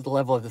elevated to the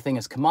level of the thing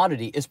as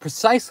commodity is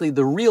precisely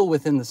the real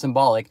within the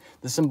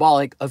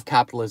symbolic of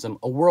capitalism,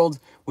 a world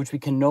which we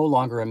can no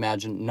longer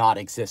imagine not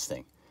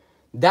existing.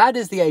 That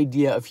is the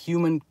idea of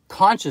human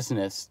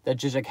consciousness that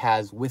Žižek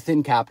has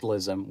within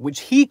capitalism,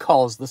 which he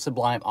calls the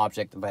sublime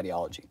object of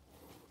ideology.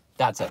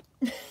 That's it.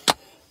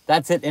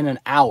 That's it in an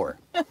hour.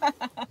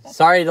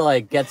 Sorry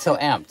to get so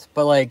amped,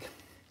 but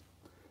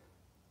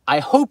I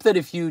hope that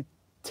if you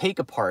take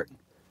apart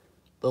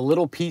the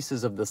little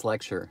pieces of this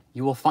lecture,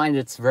 you will find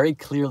it's very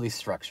clearly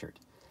structured.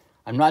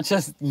 I'm not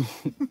just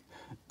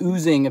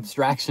oozing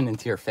abstraction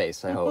into your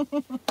face, I hope.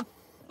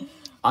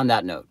 On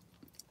that note,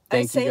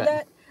 thank you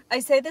guys. I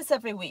say this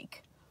every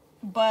week,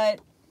 but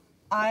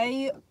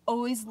I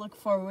always look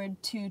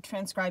forward to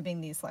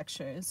transcribing these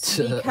lectures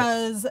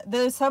because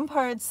there's some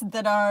parts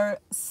that are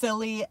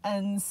silly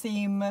and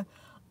seem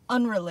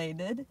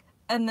unrelated.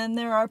 And then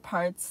there are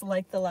parts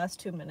like the last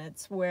 2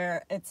 minutes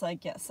where it's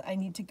yes, I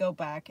need to go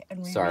back and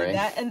reread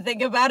that and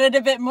think about it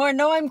a bit more.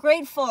 No, I'm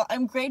grateful.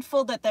 I'm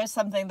grateful that there's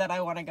something that I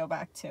want to go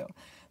back to.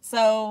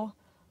 So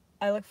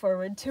I look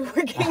forward to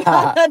working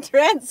on a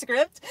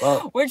transcript,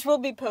 which will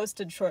be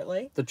posted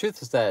shortly. The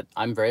truth is that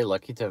I'm very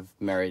lucky to have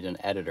married an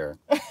editor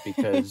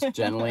because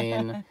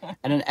Jeneline,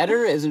 and an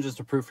editor isn't just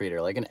a proofreader.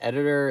 An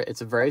editor,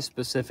 it's a very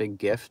specific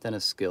gift and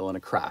a skill and a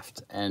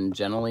craft. And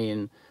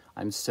Jeneline,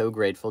 I'm so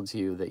grateful to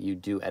you that you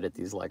do edit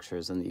these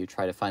lectures and that you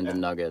try to find the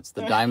nuggets,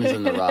 the diamonds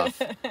in the rough.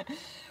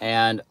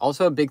 And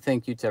also a big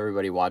thank you to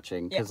everybody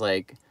watching because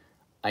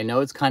I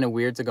know it's kind of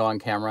weird to go on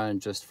camera and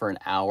just for an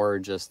hour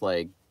just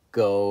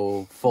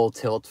go full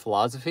tilt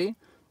philosophy,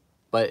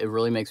 but it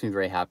really makes me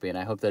very happy, and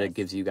I hope that it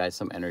gives you guys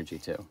some energy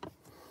too.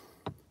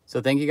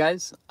 So thank you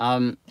guys.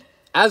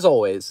 As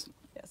always,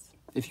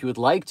 if you would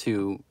like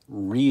to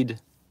read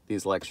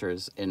these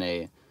lectures in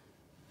a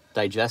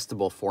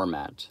digestible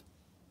format,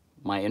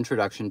 my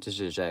introduction to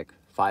Žižek,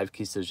 5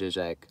 Keys to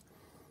Žižek,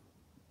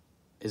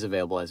 is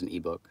available as an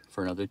ebook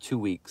for another 2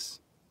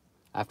 weeks.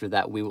 After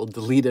that, we will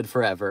delete it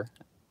forever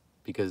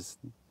because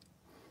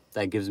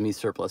that gives me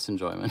surplus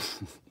enjoyment.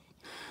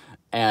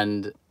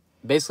 And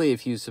basically,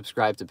 if you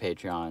subscribe to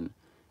Patreon,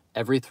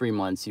 every 3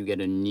 months you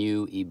get a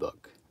new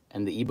ebook.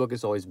 And the ebook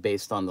is always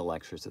based on the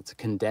lectures. It's a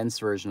condensed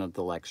version of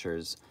the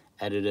lectures,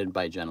 edited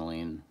by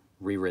Jeneline,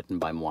 rewritten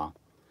by moi.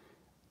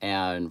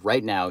 And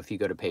right now, if you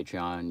go to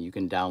Patreon, you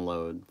can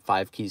download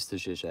 5 Keys to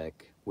Žižek,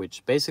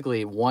 which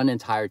basically one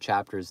entire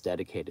chapter is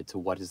dedicated to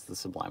what is the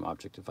sublime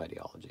object of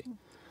ideology.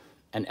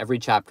 And every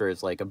chapter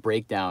is like a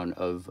breakdown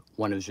of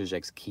one of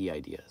Žižek's key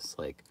ideas.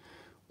 Like,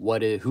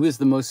 who is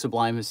the most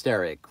sublime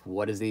hysteric?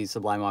 What is the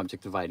sublime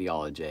object of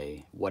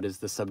ideology? What is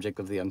the subject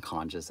of the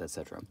unconscious,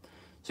 etc.?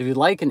 So if you'd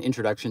like an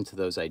introduction to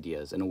those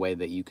ideas in a way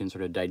that you can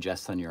sort of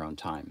digest on your own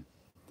time,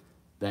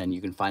 then you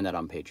can find that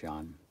on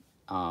Patreon.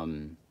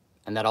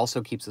 And that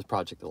also keeps this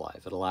project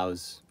alive. It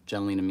allows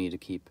Jenny and me to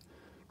keep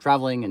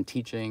traveling and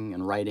teaching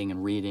and writing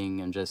and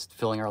reading and just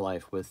filling our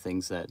life with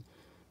things that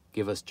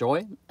give us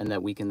joy and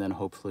that we can then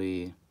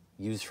hopefully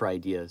use for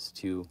ideas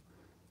to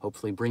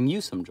hopefully bring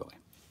you some joy.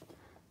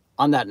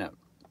 On that note,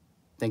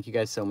 thank you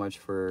guys so much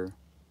for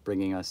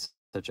bringing us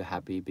such a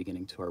happy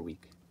beginning to our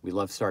week. We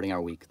love starting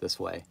our week this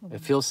way.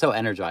 It feels so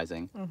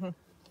energizing.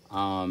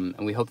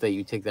 And we hope that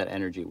you take that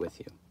energy with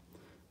you.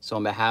 So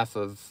on behalf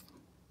of,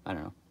 I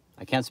don't know,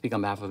 I can't speak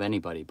on behalf of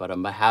anybody, but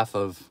on behalf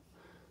of,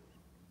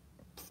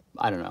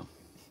 I don't know,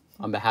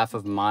 on behalf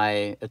of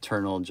my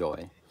eternal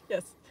joy.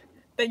 Yes.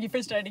 Thank you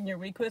for starting your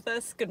week with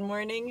us. Good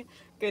morning,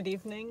 good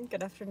evening,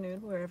 good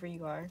afternoon, wherever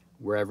you are.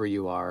 Wherever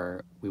you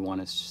are, we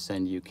want to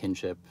send you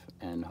kinship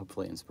and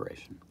hopefully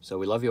inspiration. So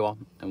we love you all,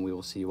 and we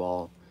will see you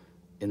all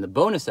in the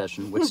bonus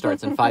session, which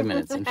starts in 5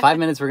 minutes. In 5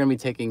 minutes, we're going to be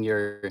taking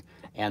your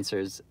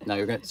answers. No,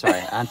 you're going to,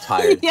 sorry, I'm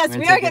tired. Yes,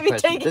 we are going to be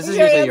taking This is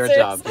your usually answers. your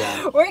job.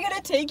 Yeah. We're going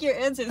to take your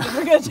answers and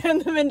we're going to turn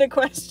them into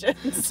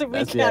questions. So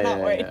we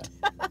cannot wait.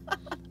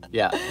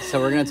 Yeah, so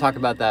we're going to talk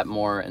about that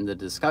more in the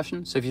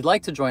discussion. So if you'd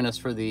like to join us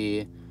for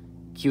the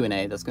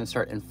Q&A, that's going to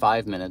start in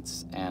 5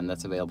 minutes, and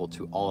that's available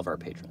to all of our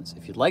patrons.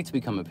 If you'd like to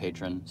become a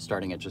patron,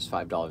 starting at just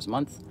 $5 a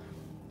month,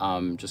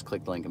 just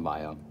click the link in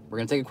bio. We're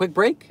going to take a quick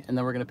break, and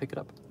then we're going to pick it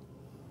up.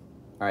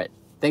 All right.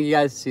 Thank you,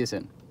 guys. See you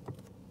soon.